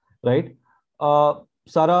हैं, राइट।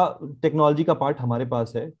 सारा टेक्नोलॉजी का पार्ट हमारे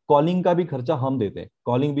पास है, कॉलिंग का भी खर्चा हम देते हैं,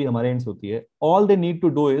 कॉलिंग भी हमारे एंड से होती है। All they need to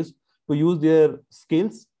do is to use their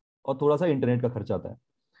skills, और थोड़ा सा इंटरनेट का खर्चा आता है।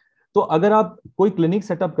 तो अगर आप कोई क्लिनिक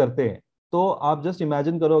सेटअप करते हैं तो आप जस्ट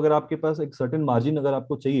इमेजिन करो, अगर आपके पास एक सर्टेन मार्जिन अगर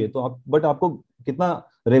आपको चाहिए तो आप, बट आपको कितना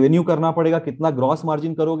रेवेन्यू करना पड़ेगा, कितना ग्रॉस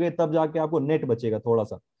मार्जिन करोगे तब जाके आपको नेट बचेगा थोड़ा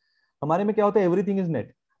सा। हमारे में क्या होता है, एवरीथिंग इज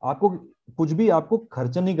नेट। आपको कुछ भी आपको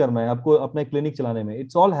खर्च नहीं करना है आपको अपना क्लिनिक चलाने में,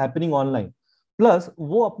 it's all happening online. Plus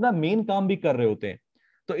वो अपना मेन काम भी कर रहे होते हैं।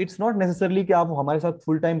 तो इट्स नॉट नेसेसरली कि आप हमारे साथ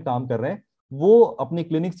फुल टाइम काम कर रहे हैं, वो अपनी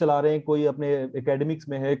क्लिनिक्स चला रहे हैं, कोई अपने एकेडमिक्स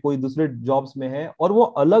में है, कोई दूसरे जॉब्स में है, और वो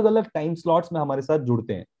अलग अलग टाइम स्लॉट्स में हमारे साथ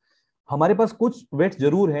जुड़ते हैं। हमारे पास कुछ वेट्स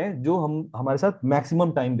जरूर हैं जो हम हमारे साथ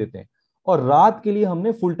मैक्सिमम टाइम देते हैं, और रात के लिए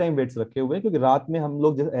हमने फुल टाइम वेट्स रखे हुए हैं, क्योंकि रात में हम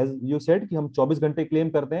लोग एज यू सेड कि हम 24 घंटे क्लेम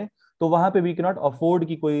करते हैं, तो वहां पे वी कैन नॉट अफोर्ड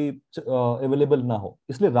कि कोई अवेलेबल ना हो,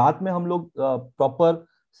 इसलिए रात में हम लोग प्रॉपर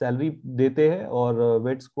सैलरी देते हैं और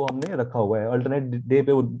वेट्स को हमने रखा हुआ है, अल्टरनेट डे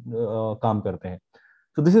पे वो काम करते हैं।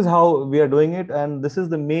 So this is how we are doing it, and this is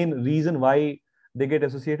the main reason why they get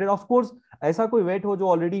associated. Of course, ऐसा कोई vet हो जो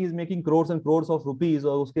already is making crores and crores of rupees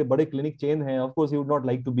और उसके बड़े clinic chain हैं, of course he would not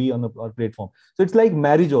like to be on a platform. So it's like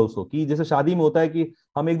marriage also, कि जैसे शादी में होता है कि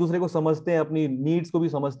हम एक दूसरे को समझते हैं, अपनी needs को भी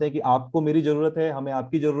समझते हैं कि आपको मेरी जरूरत है, हमें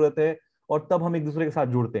आपकी जरूरत है, और तब हम एक दूसरे के साथ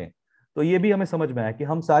जुड़ते हैं। तो ये भी हमें समझ में आया कि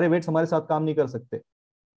हम सारे वेट्स हमारे साथ काम नहीं कर सकते।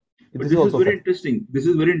 But this is also fact. This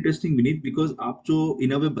is very interesting Vinit, because आप जो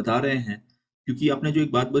इन अ वे बता रहे हैं, क्योंकि आपने जो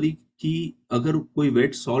एक बात बोली कि अगर कोई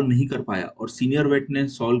वेट सॉल्व नहीं कर पाया और सीनियर वेट ने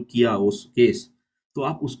सॉल्व किया उस केस, तो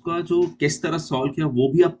आप उसका जो किस तरह सॉल्व किया वो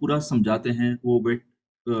भी आप पूरा समझाते हैं, वो वेट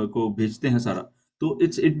को भेजते हैं सारा। तो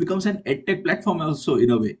it becomes N edtech platform also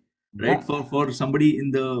in अ वे, या right, for somebody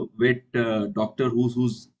in the wait doctor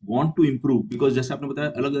whose want to improve, because जैसे आपने बताया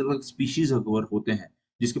अलग अलग स्पीशीज होते हैं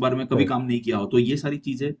जिसके बारे में कभी करेक्ट। काम नहीं किया हो, तो ये सारी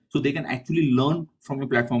चीजें सो they can actually learn from your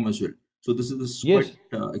platform as well. So this is yes.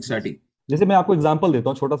 Quite exciting. जैसे मैं आपको एग्जांपल देता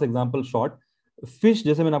हूँ, छोटा सा एग्जांपल शॉर्ट। फिश,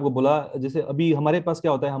 जैसे मैंने आपको बोला, जैसे अभी हमारे पास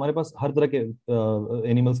क्या होता है, हमारे पास हर तरह के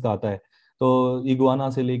एनिमल्स का आता है। तो इगुआना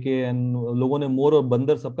से लेके एंड लोगों ने मोर और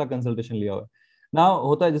बंदर सबका कंसल्टेशन लिया हुआ है ना।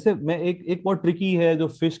 होता है जैसे मैं एक एक बहुत ट्रिकी है जो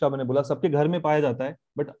फिश का मैंने बोला, सबके घर में पाया जाता है,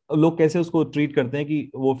 बट लोग कैसे उसको ट्रीट करते हैं कि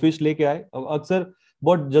वो फिश लेके आए, अक्सर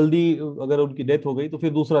बहुत जल्दी अगर उनकी डेथ हो गई तो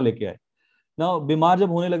फिर दूसरा लेके आए ना। बीमार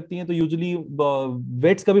जब होने लगती हैं तो यूजुअली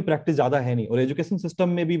वेट्स का भी प्रैक्टिस ज्यादा है नहीं, और एजुकेशन सिस्टम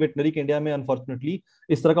में भी वेटनरी के इंडिया में अनफॉर्चुनेटली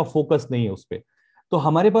इस तरह का फोकस नहीं है उस पर। तो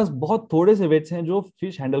हमारे पास बहुत थोड़े से वेट्स हैं जो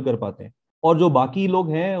फिश हैंडल कर पाते हैं, और जो बाकी लोग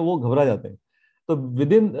हैं वो घबरा जाते हैं। तो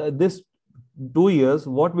within this 2 years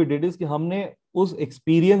what we did is कि हमने उस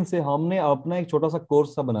एक्सपीरियंस से हमने अपना एक छोटा सा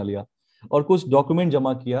कोर्स सा बना लिया और कुछ डॉक्यूमेंट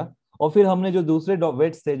जमा किया, और फिर हमने जो दूसरे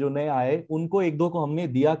वेट्स थे जो नए आए उनको एक दो को हमने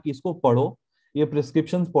दिया कि इसको पढ़ो, ये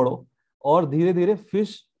प्रिस्क्रिप्शन पढ़ो, और धीरे धीरे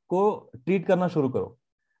फिश को ट्रीट करना शुरू करो।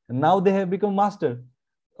 Now they have become master,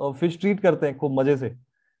 और फिश ट्रीट करते हैं खूब मजे से।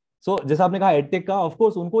 सो जैसा आपने कहा एडटेक का, ऑफ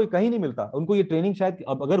कोर्स उनको ये कहीं नहीं मिलता, उनको ये ट्रेनिंग शायद,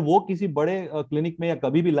 अब अगर वो किसी बड़े क्लिनिक में या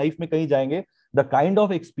कभी भी लाइफ में कहीं जाएंगे, the kind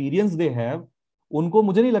of experience they have, उनको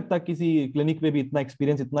मुझे नहीं लगता किसी क्लिनिक में भी इतना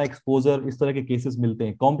एक्सपीरियंस, इतना एक्सपोजर, इस तरह के केसेस मिलते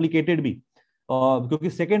हैं कॉम्प्लिकेटेड भी। क्योंकि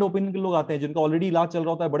सेकंड ओपिनियन के लोग आते हैं जिनका ऑलरेडी इलाज चल रहा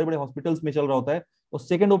होता है, बड़े बड़े हॉस्पिटल्स में चल रहा होता है, और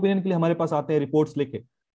सेकंड ओपिनियन के लिए हमारे पास आते हैं रिपोर्ट्स लेके।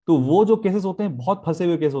 तो वो जो केसेस होते हैं बहुत फंसे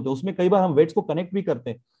हुए केस होते हैं, उसमें कई बार हम वेट्स को कनेक्ट भी करते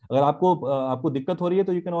हैं। अगर आपको दिक्कत हो रही है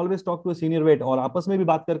तो you can always talk to a senior vet, और आपस में भी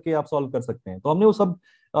बात करके आप सॉल्व कर सकते हैं। तो हमने वो सब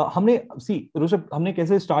हमने सी ऋषभ, हमने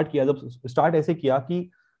कैसे स्टार्ट किया, जब स्टार्ट ऐसे किया कि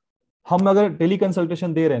हम अगर टेली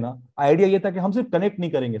कंसल्टेशन दे रहे हैं ना, आइडिया ये था कि हम सिर्फ कनेक्ट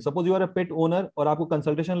नहीं करेंगे। Suppose you are a pet owner और आपको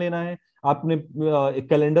कंसल्टेशन लेना है, आपने एक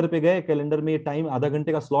कैलेंडर पे गए, कैलेंडर में टाइम आधा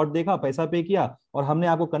घंटे का स्लॉट देखा, पैसा पे किया, और हमने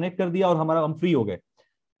आपको कनेक्ट कर दिया और हम फ्री हो गए।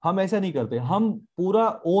 हम ऐसा नहीं करते, हम पूरा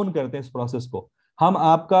ओन करते हैं इस प्रोसेस को। हम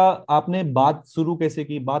आपका, आपने बात शुरू कैसे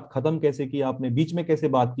की, बात खत्म कैसे की, आपने बीच में कैसे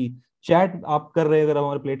बात की, चैट आप कर रहे हैं अगर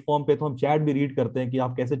हमारे प्लेटफॉर्म पे, तो हम चैट भी रीड करते हैं कि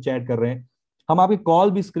आप कैसे चैट कर रहे हैं। हम आपकी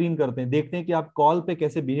कॉल भी स्क्रीन करते हैं, देखते हैं कि आप कॉल पे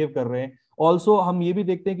कैसे बिहेव कर रहे हैं। ऑल्सो हम ये भी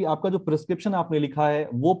देखते हैं कि आपका जो प्रिस्क्रिप्शन आपने लिखा है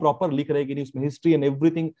वो प्रॉपर लिख रहे हैं कि नहीं, उसमें हिस्ट्री एंड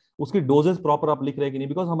एवरीथिंग, उसकी डोजेस प्रॉपर आप लिख रहे हैं कि नहीं,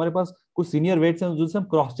 बिकॉज हमारे पास कुछ सीनियर वेट्स हैं जिनसे हम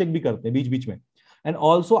क्रॉस चेक भी करते हैं बीच बीच में। And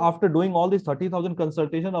also after doing all this 30,000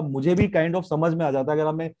 consultation, अब मुझे भी काइंड ऑफ समझ में आ जाता है, अगर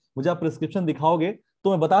हमें, मुझे आप प्रिस्क्रिप्शन दिखाओगे तो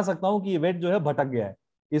मैं बता सकता हूँ कि ये वेट जो है भटक गया है,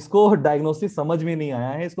 इसको डायग्नोसिस समझ में नहीं आया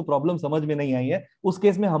है, इसको प्रॉब्लम समझ में नहीं आई है। उस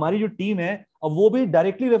केस में हमारी जो टीम है, अब वो भी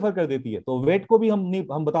डायरेक्टली रेफर कर देती है, तो वेट को भी हम नहीं,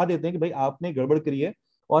 हम बता देते हैं कि भाई आपने गड़बड़ करी है।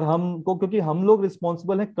 और हमको, क्योंकि हम लोग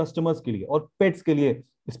रिस्पॉन्सिबल हैं कस्टमर्स के लिए और पेट्स के लिए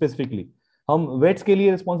स्पेसिफिकली, हम वेट्स के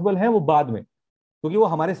लिए रिस्पॉन्सिबल हैं वो बाद में, क्योंकि वो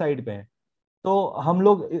हमारे साइड पे हैं। तो हम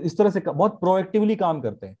लोग इस तरह से बहुत प्रोएक्टिवली काम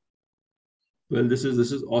करते हैं। Well, this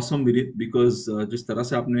is awesome Vinit, because जिस तरह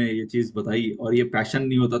से आपने ये चीज बताई, और ये पैशन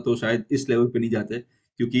नहीं होता तो शायद इस लेवल पे नहीं जाते,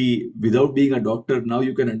 क्योंकि without being a doctor now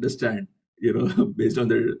you can understand, you know, based on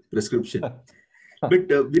the prescription.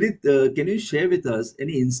 But Vinit, can you share with us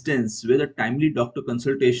any instance where the timely doctor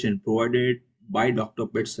consultation provided by Dr.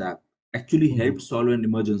 Pet's app actually helped solve an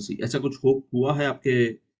emergency? ऐसा कुछ हुआ है आपके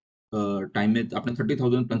time में? आपने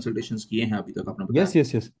 30,000 consultations किए हैं अभी तक, आपने बताया. यस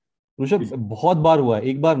यस यस ऋषभ, बहुत बार हुआ है,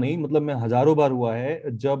 एक बार नहीं, मतलब मैं हजारों बार हुआ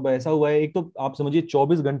है। जब ऐसा हुआ है, एक तो आप समझिए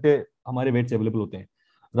 24 घंटे हमारे वेट्स अवेलेबल होते हैं।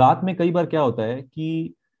 रात में कई बार क्या होता है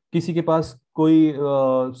कि किसी के पास कोई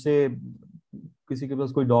से किसी के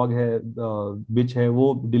पास कोई डॉग है, बिच है,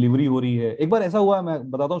 वो डिलीवरी हो रही है। एक बार ऐसा हुआ है, मैं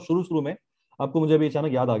बताता हूँ शुरू शुरू में आपको, मुझे अभी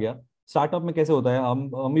अचानक याद आ गया। स्टार्टअप में कैसे होता है,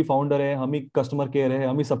 हम ही फाउंडर है, हम ही कस्टमर केयर है,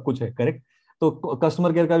 हम ही सब कुछ है, करेक्ट। तो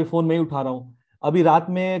कस्टमर केयर का भी फोन मैं ही उठा रहा हूँ। अभी रात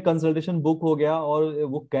में कंसल्टेशन बुक हो गया, और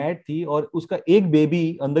वो कैट थी और उसका एक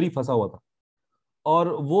बेबी अंदर ही फंसा हुआ था,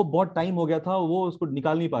 और वो बहुत टाइम हो गया था, वो उसको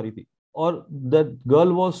निकाल नहीं पा रही थी। और the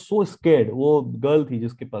girl was so scared, वो गर्ल थी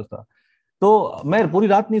जिसके पास था। तो मैं पूरी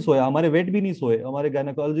रात नहीं सोया, हमारे वेट भी नहीं सोए, हमारे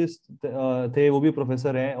गायनेकोलॉजिस्ट थे, वो भी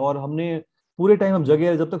प्रोफेसर हैं, और हमने पूरे टाइम हम जगे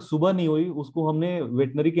रहे, जब तक सुबह नहीं हुई उसको हमने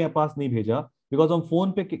वेटनरी के पास नहीं भेजा। बिकॉज हम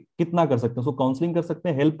फोन पे कितना कर सकते हैं, उसको काउंसलिंग कर सकते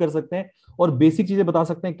हैं, हेल्प कर सकते हैं, और बेसिक चीजें बता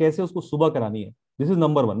सकते हैं कैसे उसको सुबह करानी है। This is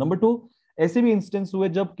number one. Number two, ऐसे भी इंस्टेंस हुए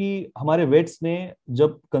जब कि हमारे वेट्स ने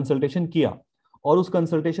जब कंसल्टेशन किया, और उस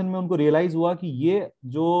कंसल्टेशन में उनको रियलाइज हुआ कि ये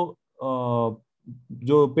जो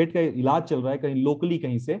पेट का इलाज चल रहा है कहीं लोकली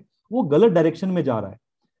कहीं से, वो गलत डायरेक्शन में जा रहा है,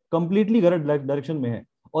 कंप्लीटली गलत डायरेक्शन में है।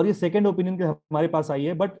 और ये सेकंड ओपिनियन के हमारे पास आई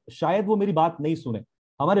है, बट शायद वो मेरी बात नहीं सुने।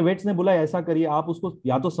 हमारे वेट्स ने बोला ऐसा करिए, आप उसको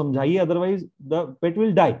या तो समझाइए, otherwise the pet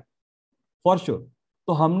will die for sure.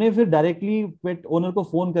 तो हमने फिर डायरेक्टली पेट ओनर को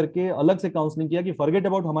फोन करके अलग से काउंसलिंग किया कि फॉरगेट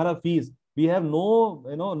अबाउट हमारा fees, we have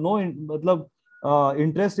no no मतलब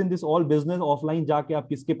interest in this all business, offline जाके आप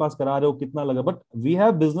किसके पास करा रहे हो कितना लगा, but we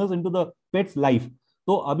have business into the pets life.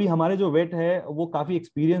 तो अभी हमारे जो वेट है वो काफी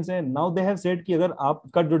एक्सपीरियंस है, नाउ दे हैव सेड कि अगर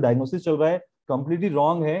आपका जो डायग्नोसिस चल रहा है कंप्लीटली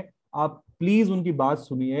रॉन्ग है, आप प्लीज उनकी बात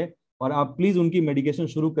सुनिए, और आप प्लीज उनकी मेडिकेशन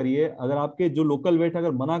शुरू करिए। अगर आपके जो लोकल वेट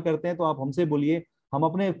अगर मना करते हैं तो आप हमसे बोलिए, हम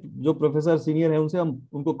अपने जो प्रोफेसर सीनियर है उनसे हम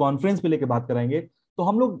उनको कॉन्फ्रेंस पे लेके बात कराएंगे। तो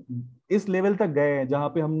हम लोग इस लेवल तक गए हैं जहां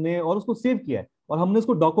पे हमने और उसको सेव किया है, और हमने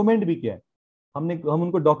उसको डॉक्यूमेंट भी किया है। हम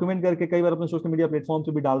उनको डॉक्यूमेंट करके कई बार अपने सोशल मीडिया प्लेटफॉर्म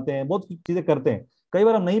पे भी डालते हैं, बहुत चीजें करते हैं। कई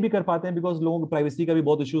बार हम नहीं भी कर पाते हैं, बिकॉज लोगों को प्राइवेसी का भी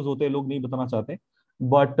बहुत इश्यूज होते हैं, लोग नहीं बताना चाहते।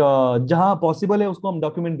 बट जहां पॉसिबल है उसको हम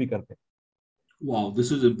डॉक्यूमेंट भी करते Wow, this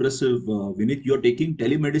is impressive, Vinit. You're taking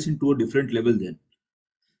telemedicine to a different level then.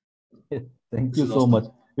 हैं। Thank This you is so awesome. Much,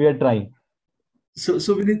 we are trying.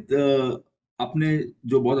 So Vinit, आपने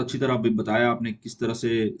जो बहुत अच्छी तरह अभी बताया, आपने किस तरह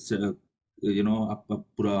से आपका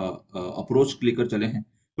पूरा अप्रोच लेकर चले हैं.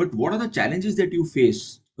 But what are the challenges that you face,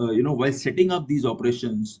 while setting up these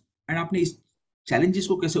operations, and आपने इस चैलेंजेस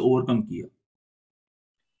को कैसे ओवरकम किया?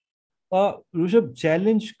 ऋषभ,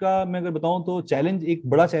 चैलेंज का मैं अगर बताऊं तो चैलेंज, एक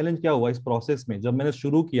बड़ा चैलेंज क्या हुआ इस प्रोसेस में जब मैंने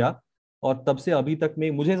शुरू किया, और तब से अभी तक में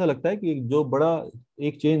मुझे ऐसा लगता है कि जो बड़ा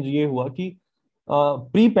एक चेंज ये हुआ कि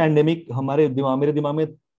प्री पैंडेमिक हमारे दिमाग, मेरे दिमाग में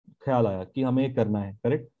ख्याल आया कि हमें ये करना है,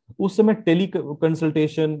 करेक्ट। उस समय टेली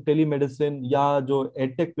कंसल्टेशन, टेली मेडिसिन या जो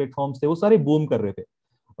एडटेक प्लेटफॉर्म्स थे वो सारे बूम कर रहे थे।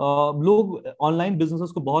 लोग ऑनलाइन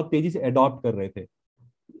बिजनेसेस को बहुत तेजी से अडॉप्ट कर रहे थे।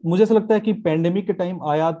 मुझे ऐसा लगता है कि पेंडेमिक के टाइम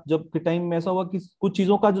आया, जब के टाइम में ऐसा हुआ कि कुछ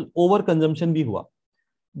चीजों का जो ओवर कंजम्पशन भी हुआ,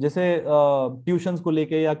 जैसे ट्यूशंस को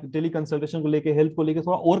लेके या टेली कंसल्टेशन को लेके, हेल्थ को लेके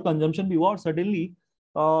थोड़ा ओवर कंजम्पशन भी हुआ, और सडनली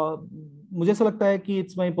मुझे ऐसा लगता है कि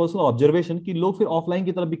इट्स माय पर्सनल ऑब्जर्वेशन कि लोग फिर ऑफलाइन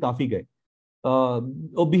की तरफ भी काफी गए।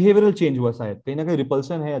 और बिहेवियरल चेंज हुआ, शायद कहीं ना कहीं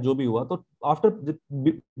रिपल्सन है या जो भी हुआ। तो after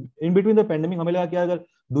in between the pandemic हमें लगा कि अगर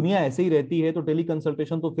दुनिया ऐसे ही रहती है तो टेली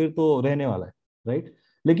कंसल्टेशन तो फिर तो रहने वाला है, राइट।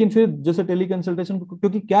 लेकिन फिर जैसे टेली कंसल्टेशन,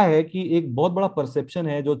 क्योंकि क्या है कि एक बहुत बड़ा परसेप्शन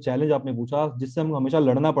है, जो चैलेंज आपने पूछा जिससे हम हमेशा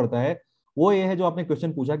लड़ना पड़ता है, वो ये है जो आपने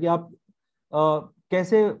क्वेश्चन पूछा कि आप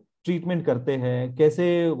कैसे ट्रीटमेंट करते हैं, कैसे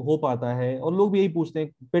हो पाता है। और लोग भी यही पूछते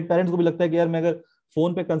हैं, पेट पेरेंट्स को भी लगता है कि यार मैं अगर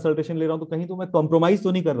फोन पे कंसल्टेशन ले रहा हूँ तो कहीं तो मैं कॉम्प्रोमाइज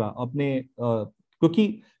तो नहीं कर रहा अपने क्योंकि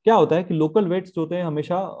क्या होता है कि लोकल वेट्स जो होते हैं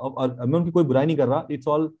हमेशा, और मैं उनकी कोई बुराई नहीं कर रहा, इट्स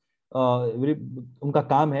ऑल उनका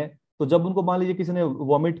काम है। तो जब उनको मान लीजिए किसी ने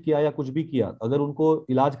वॉमिट किया या कुछ भी किया, अगर उनको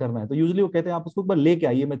इलाज करना है तो यूजुअली वो कहते हैं आप उसको एक बार लेके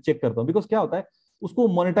आइए, मैं चेक करता हूँ। बिकॉज क्या होता है, उसको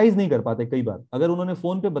मोनेटाइज नहीं कर पाते कई बार, अगर उन्होंने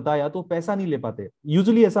फोन पे बताया तो पैसा नहीं ले पाते,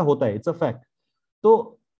 यूजुअली ऐसा होता है, इट्स अ फैक्ट।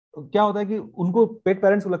 तो क्या होता है कि उनको, पेट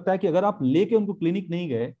पेरेंट्स को लगता है कि अगर आप लेके उनको क्लिनिक नहीं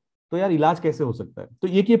गए तो यार इलाज कैसे हो सकता है। तो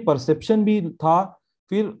ये परसेप्शन भी था।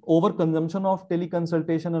 फिर over consumption of tele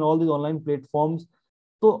consultation and all this online platforms.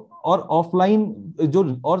 तो और ऑफलाइन जो,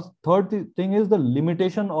 और third thing is the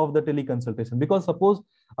limitation of the tele consultation. Because suppose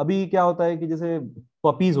अभी क्या होता है कि जैसे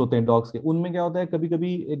पपीज होते हैं डॉग्स के, उनमें क्या होता है कभी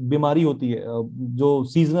कभी एक बीमारी होती है जो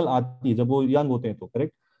सीजनल आती है जब वो यंग होते हैं, तो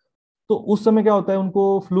करेक्ट। तो उस समय क्या होता है,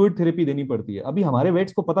 उनको फ्लूइड थेरेपी देनी पड़ती है। अभी हमारे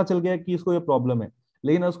वेट्स को पता चल गया है कि इसको ये प्रॉब्लम है,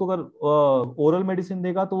 लेकिन उसको अगर ओरल मेडिसिन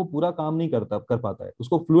देगा तो वो पूरा काम नहीं कर पाता है,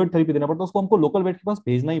 उसको फ्लूइड थेरेपी देना पड़ता है, उसको हमको लोकल वेट के पास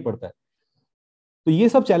भेजना ही पड़ता है। तो ये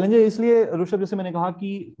सब चैलेंज है। इसलिए ऋषभ, जैसे मैंने कहा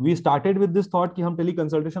कि we started with this thought कि हम टेली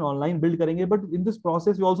कंसल्टेशन ऑनलाइन बिल्ड करेंगे, but in this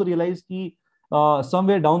process we also realise कि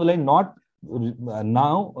somewhere down the line, not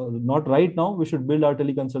now, not right now, we should build our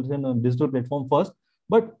tele consultation on digital platform first.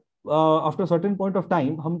 But after certain point of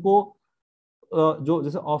time हमको जो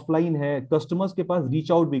जैसे offline है, customers के पास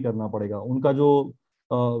reach out भी करना पड़ेगा, उनका जो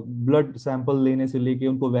ब्लड सैंपल लेने से लेके,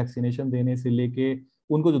 उनको वैक्सीनेशन देने से लेके,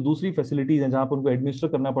 उनको जो दूसरी फैसिलिटीज हैं जहां पर उनको एडमिनिस्टर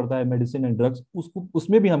करना पड़ता है मेडिसिन एंड ड्रग्स, उसको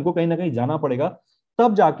उसमें भी हमको कहीं ना कहीं जाना पड़ेगा।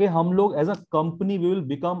 तब जाके हम लोग as a company we will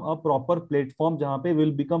become a proper platform जहां पे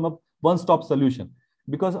will become a one stop solution.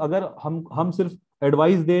 Because अगर हम सिर्फ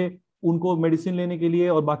एडवाइस दे उनको मेडिसिन लेने के लिए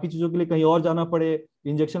और बाकी चीजों के लिए कहीं और जाना पड़े,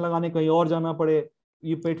 इंजेक्शन लगाने कहीं और जाना पड़े,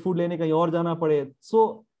 ये पेट फूड लेने कहीं और जाना पड़े,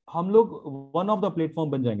 सो हम लोग वन ऑफ द प्लेटफॉर्म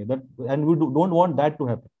बन जाएंगे that, and we don't want that to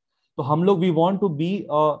happen. तो हम लोग we want to be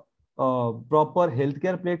proper health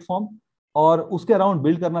care platform, और उसके अराउंड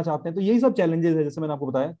बिल्ड करना चाहते हैं। तो यही सब चैलेंजेस है, जैसे मैंने आपको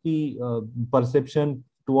बताया कि perception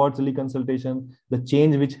towards tele consultation, the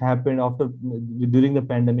change which happened after during the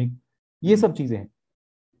pandemic, ये सब चीजें हैं।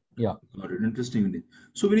 या इंटरेस्टिंग विनीत।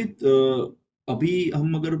 सो विनीत, अभी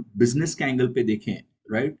हम अगर बिजनेस के एंगल पे देखें,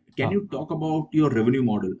 राइट, कैन यू हाँ, talk about your revenue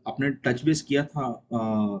model? आपने टच बेस किया था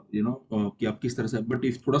कि आप किस तरह से, बट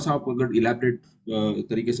इफ थोड़ा सा आप अगर इलैबोरेट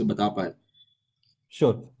तरीके से बता पाए।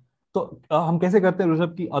 श्योर। तो हम कैसे करते हैं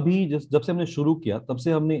ऋषभ, कि अभी जब से हमने शुरू किया तब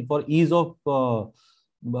से हमने for ease of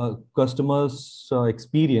customers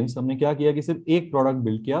experience हमने क्या किया कि सिर्फ एक प्रोडक्ट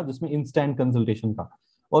बिल्ड किया जिसमें इंस्टेंट कंसल्टेशन था।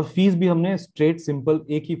 और फीस भी हमने स्ट्रेट सिंपल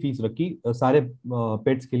एक ही फीस रखी सारे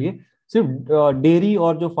पेट्स के लिए। सिर्फ डेयरी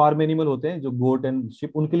और जो फार्म एनिमल होते हैं, जो गोट एंड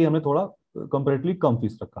शिप, उनके लिए हमने थोड़ा कंपेरेटिवली कम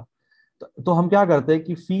फीस रखा। तो हम क्या करते हैं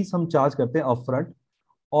कि फीस हम चार्ज करते हैं अपफ्रंट।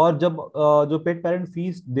 और जब जो पेट पेरेंट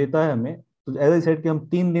फीस देता है हमें, तो एज आई सेड कि हम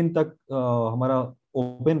 3 दिन तक हमारा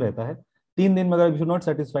ओपन रहता है। 3 दिन में अगर you not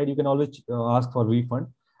satisfied you can always ask for refund.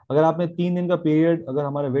 अगर आपने 3 दिन का पीरियड अगर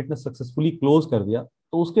हमारे वेट ने सक्सेसफुली क्लोज कर दिया,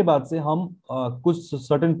 तो उसके बाद से हम कुछ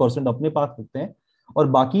सर्टेन परसेंट अपने पास रखते हैं और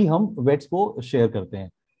बाकी हम वेट्स को शेयर करते हैं।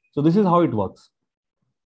 So this is how it works.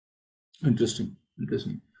 Interesting,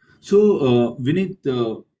 interesting. So, Vinit,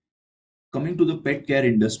 coming to the pet care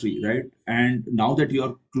industry, right? And now that you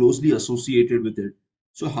are closely associated with it,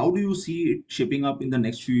 so how do you see it shaping up in the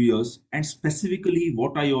next few years? And specifically,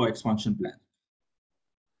 what are your expansion plans?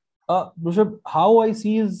 Rishabh, how I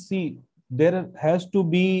see is, see, there has to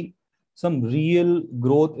be some real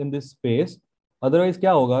growth in this space. Otherwise,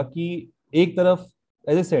 क्या होगा कि एक तरफ,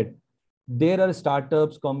 as I said, there are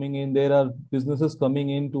startups coming in, there are businesses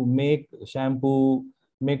coming in to make shampoo,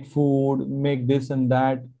 make food, make this and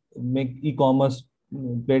that, make e-commerce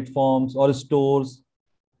platforms or stores,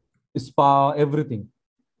 spa, everything.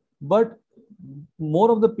 But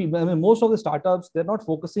more of the people, I mean, most of the startups, they're not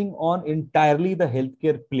focusing on entirely the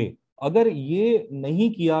healthcare play. अगर ये नहीं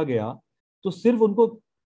किया गया तो सिर्फ उनको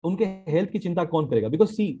उनके health की चिंता कौन करेगा? बिकॉज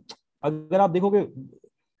सी, अगर आप देखोगे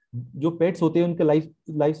जो पेट्स होते हैं उनका लाइफ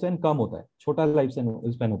लाइफ स्पैन कम होता है, छोटा लाइफ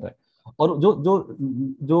स्पैन होता है। और जो जो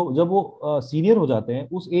जो जब वो सीनियर हो जाते हैं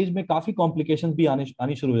उस एज में काफी कॉम्प्लिकेशंस भी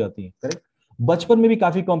आनी शुरू हो जाती हैं, करेक्ट। बचपन में भी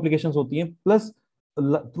काफी कॉम्प्लिकेशंस होती हैं, plus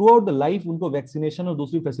through out the life उनको वैक्सीनेशन और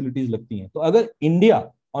दूसरी फैसिलिटीज लगती हैं। तो अगर India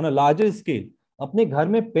on a larger scale अपने घर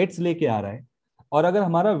में पेट्स लेके आ रहा है, और अगर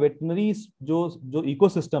हमारा वेटनरी जो जो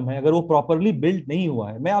इकोसिस्टम है अगर वो प्रॉपरली बिल्ड नहीं हुआ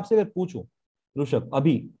है, मैं आपसे अगर पूछूं ऋषभ,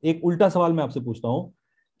 अभी एक उल्टा सवाल मैं आपसे पूछता हूं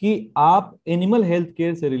कि आप एनिमल हेल्थ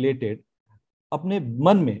केयर से रिलेटेड अपने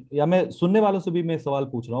मन में, या मैं सुनने वालों से भी मैं सवाल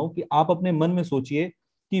पूछ रहा हूं कि आप अपने मन में सोचिए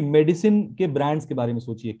कि मेडिसिन के ब्रांड्स के बारे में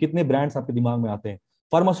सोचिए, कितने ब्रांड्स आपके दिमाग में आते हैं।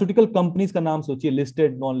 फार्मास्यूटिकल कंपनीज का नाम सोचिए,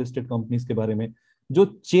 लिस्टेड नॉन लिस्टेड कंपनीज के बारे में। जो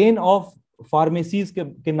चेन ऑफ फार्मेसीज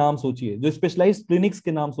के नाम सोचिए, जो स्पेशलाइज्ड क्लिनिक्स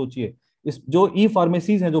के नाम सोचिए, इस जो ई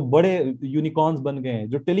फार्मेसीज हैं जो बड़े यूनिकॉर्न्स बन गए हैं,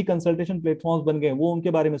 जो टेली कंसल्टेशन प्लेटफॉर्म्स बन गए हैं, वो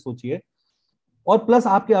उनके बारे में सोचिए। और प्लस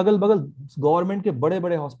आपके अगल बगल गवर्नमेंट के बड़े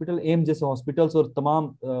बड़े हॉस्पिटल, एम्स जैसे हॉस्पिटल्स और तमाम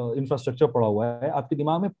इंफ्रास्ट्रक्चर पड़ा हुआ है, आपके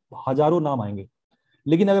दिमाग में हजारों नाम आएंगे।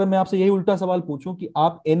 लेकिन अगर मैं आपसे यही उल्टा सवाल पूछूं कि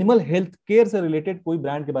आप एनिमल हेल्थ केयर से रिलेटेड कोई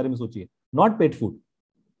ब्रांड के बारे में सोचिए, नॉट पेट फूड,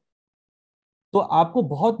 तो आपको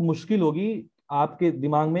बहुत मुश्किल होगी, आपके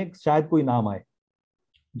दिमाग में शायद कोई नाम आए।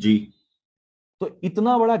 जी। तो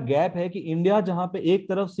इतना बड़ा गैप है कि इंडिया जहां पे एक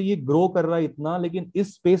तरफ से ये ग्रो कर रहा है इतना, लेकिन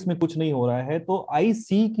इस स्पेस में कुछ नहीं हो रहा है। तो आई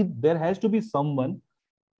सी कि there has to be someone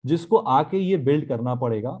जिसको आके ये बिल्ड करना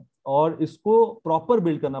पड़ेगा, और इसको प्रॉपर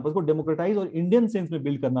बिल्ड करना पड़ेगा, इसको डेमोक्रेटाइज और इंडियन सेंस में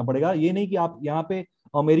बिल्ड करना पड़ेगा। ये नहीं कि आप यहाँ पे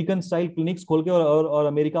अमेरिकन स्टाइल क्लिनिक्स खोल के और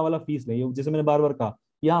अमेरिका वाला फीस नहीं, जैसे मैंने बार बार कहा,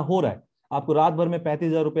 यहाँ हो रहा है। आपको रात भर में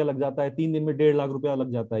 35,000 रुपया लग जाता है, 3 दिन में 1.5 लाख रुपया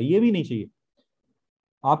लग जाता है। ये भी नहीं चाहिए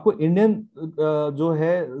आपको। इंडियन जो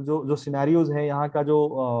है, जो सिनेरियोज है यहाँ का,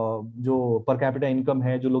 जो पर कैपिटा इनकम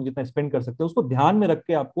है, जो लोग जितना स्पेंड कर सकते हैं, उसको ध्यान में रख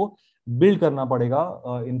के आपको बिल्ड करना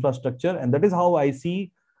पड़ेगा infrastructure. And that is how I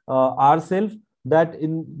C R self, that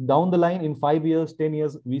in down the line in 5 years, 10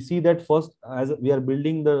 years, we see that first as we are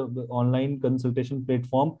building the online consultation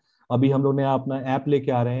platform. अभी हम लोग नया अपना ऐप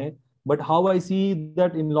लेके आ रहे हैं, but how I see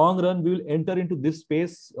that in long run we will enter into this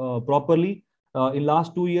space properly. In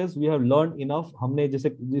last 2 years we have learned enough. हमने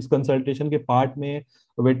जैसे इस कंसल्टेशन के पार्ट में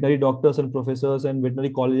veterinary doctors and professors and veterinary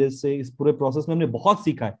colleges से इस पूरे process में हमने बहुत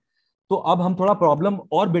सीखा है। तो अब हम थोड़ा प्रॉब्लम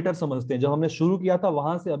और बेटर समझते हैं। जब हमने शुरू किया था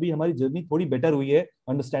वहां से अभी हमारी जर्नी थोड़ी बेटर हुई है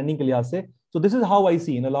अंडरस्टैंडिंग के लिहाज से। So this is how I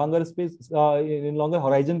see in a longer space, in longer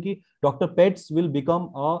horizon, ki Dr. Pets will become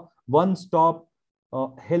a one-stop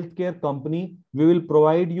healthcare company. We will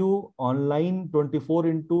provide you online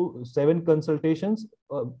 24/7 consultations,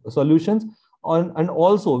 solutions, and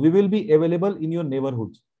also we will be available in your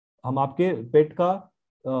neighborhoods. हम आपके पेट का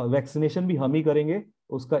vaccination भी हम ही करेंगे,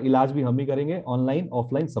 उसका इलाज भी हम ही करेंगे, ऑनलाइन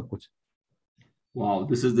ऑफलाइन सब कुछ। Wow,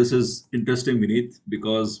 this is interesting Vinit,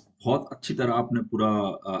 because बहुत अच्छी तरह आपने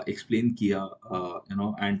पूरा एक्सप्लेन किया,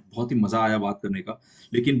 एंड बहुत ही मजा आया बात करने का।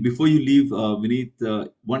 लेकिन before you leave Vineet,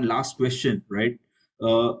 one last question, right?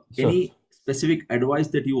 Any sure. specific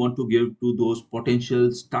advice that you want to give to those potential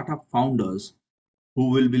startup founders who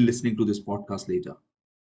will be listening to this podcast later?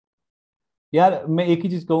 यार मैं एक ही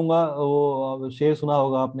चीज कहूंगा, वो शेर सुना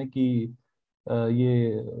होगा आपने कि ये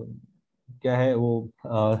क्या है वो,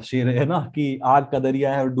 शेर है ना कि आग का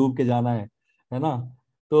दरिया है और डूब के जाना है ना।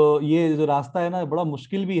 तो ये जो रास्ता है ना, बड़ा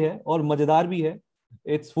मुश्किल भी है और मजेदार भी है।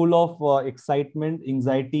 It's full of excitement,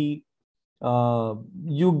 anxiety,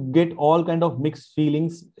 you get all kind of mixed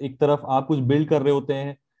feelings. एक तरफ आप कुछ बिल्ड कर रहे होते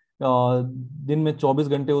हैं, दिन में 24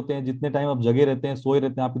 घंटे होते हैं, जितने टाइम आप जगे रहते हैं, सोए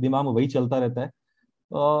रहते हैं, आपके दिमाग में वही चलता रहता है।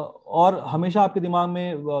 और हमेशा आपके दिमाग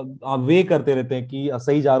में आप वे करते रहते हैं कि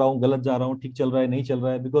सही जा रहा हूँ, गलत जा रहा हूँ, ठीक चल रहा है, नहीं चल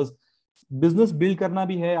रहा है। बिकॉज बिजनेस बिल्ड करना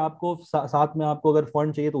भी है आपको, साथ में आपको अगर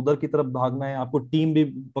फंड चाहिए तो उधर की तरफ भागना है, आपको टीम भी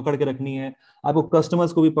पकड़ के रखनी है, आपको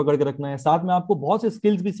कस्टमर्स को भी पकड़ के रखना है, साथ में आपको बहुत से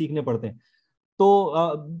स्किल्स भी सीखने पड़ते हैं। तो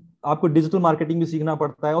आपको डिजिटल मार्केटिंग भी सीखना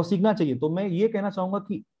पड़ता है और सीखना चाहिए। तो मैं ये कहना चाहूंगा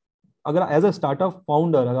कि अगर एज अ स्टार्टअप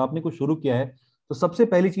फाउंडर अगर आपने कुछ शुरू किया है, तो सबसे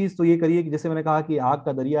पहली चीज तो ये करिए कि जैसे मैंने कहा कि आग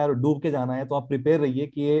का दरिया है और डूब के जाना है, तो आप प्रिपेयर रहिए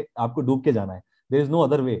कि ये आपको डूब के जाना है। There is no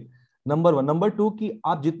other way. Number one. Number to, कि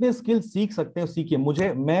आप जितने स्किल सीख सकते हैं सीखिए।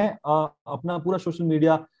 मैं अपना पूरा सोशल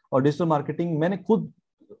मीडिया और डिजिटल मार्केटिंग मैंने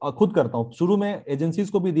खुद करता हूँ। शुरू में एजेंसीज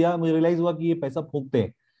को भी दिया, मुझे रियलाइज हुआ कि ये पैसा फूकते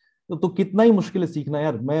हैं। तो कितना ही मुश्किल है सीखना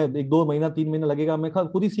यार। मैं 1-2 महीना 3 महीना लगेगा, मैं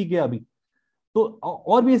खुद ही सीख गया अभी। तो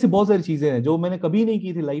और भी ऐसी बहुत सारी चीजें हैं जो मैंने कभी नहीं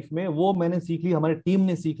की थी लाइफ में, वो मैंने सीख ली, हमारी टीम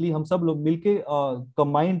ने सीख ली, हम सब लोग मिलके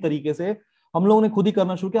कंबाइंड तरीके से हम लोगों ने खुद ही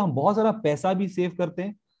करना शुरू किया। हम बहुत सारा पैसा भी सेव करते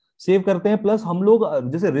हैं। प्लस हम लोग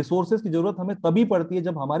जैसे रिसोर्सेज की जरूरत हमें तभी पड़ती है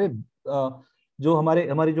जब जो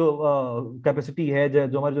हमारी जो कैपेसिटी है,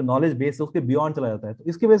 जो हमारी जो नॉलेज बेस है, उसके बियॉन्ड चला जाता है। तो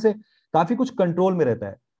इसकी वजह से काफी कुछ कंट्रोल में रहता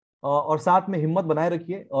है। और साथ में हिम्मत बनाए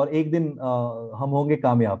रखिए और एक दिन हम होंगे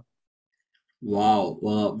कामयाब।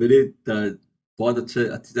 वाह विनीत, बहुत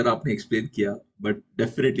अच्छी तरह आपने एक्सप्लेन किया। बट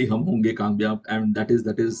डेफिनेटली हम होंगे कामयाब, and that is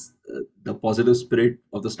the positive spirit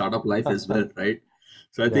of the startup life as well, right?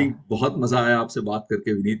 सो आई या थिंक बहुत मजा आया आपसे बात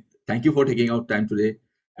करके Vineet. Thank you for taking out time today,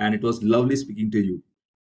 and it was lovely speaking to you.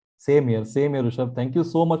 Same here Rishabh, thank you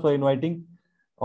so much for inviting.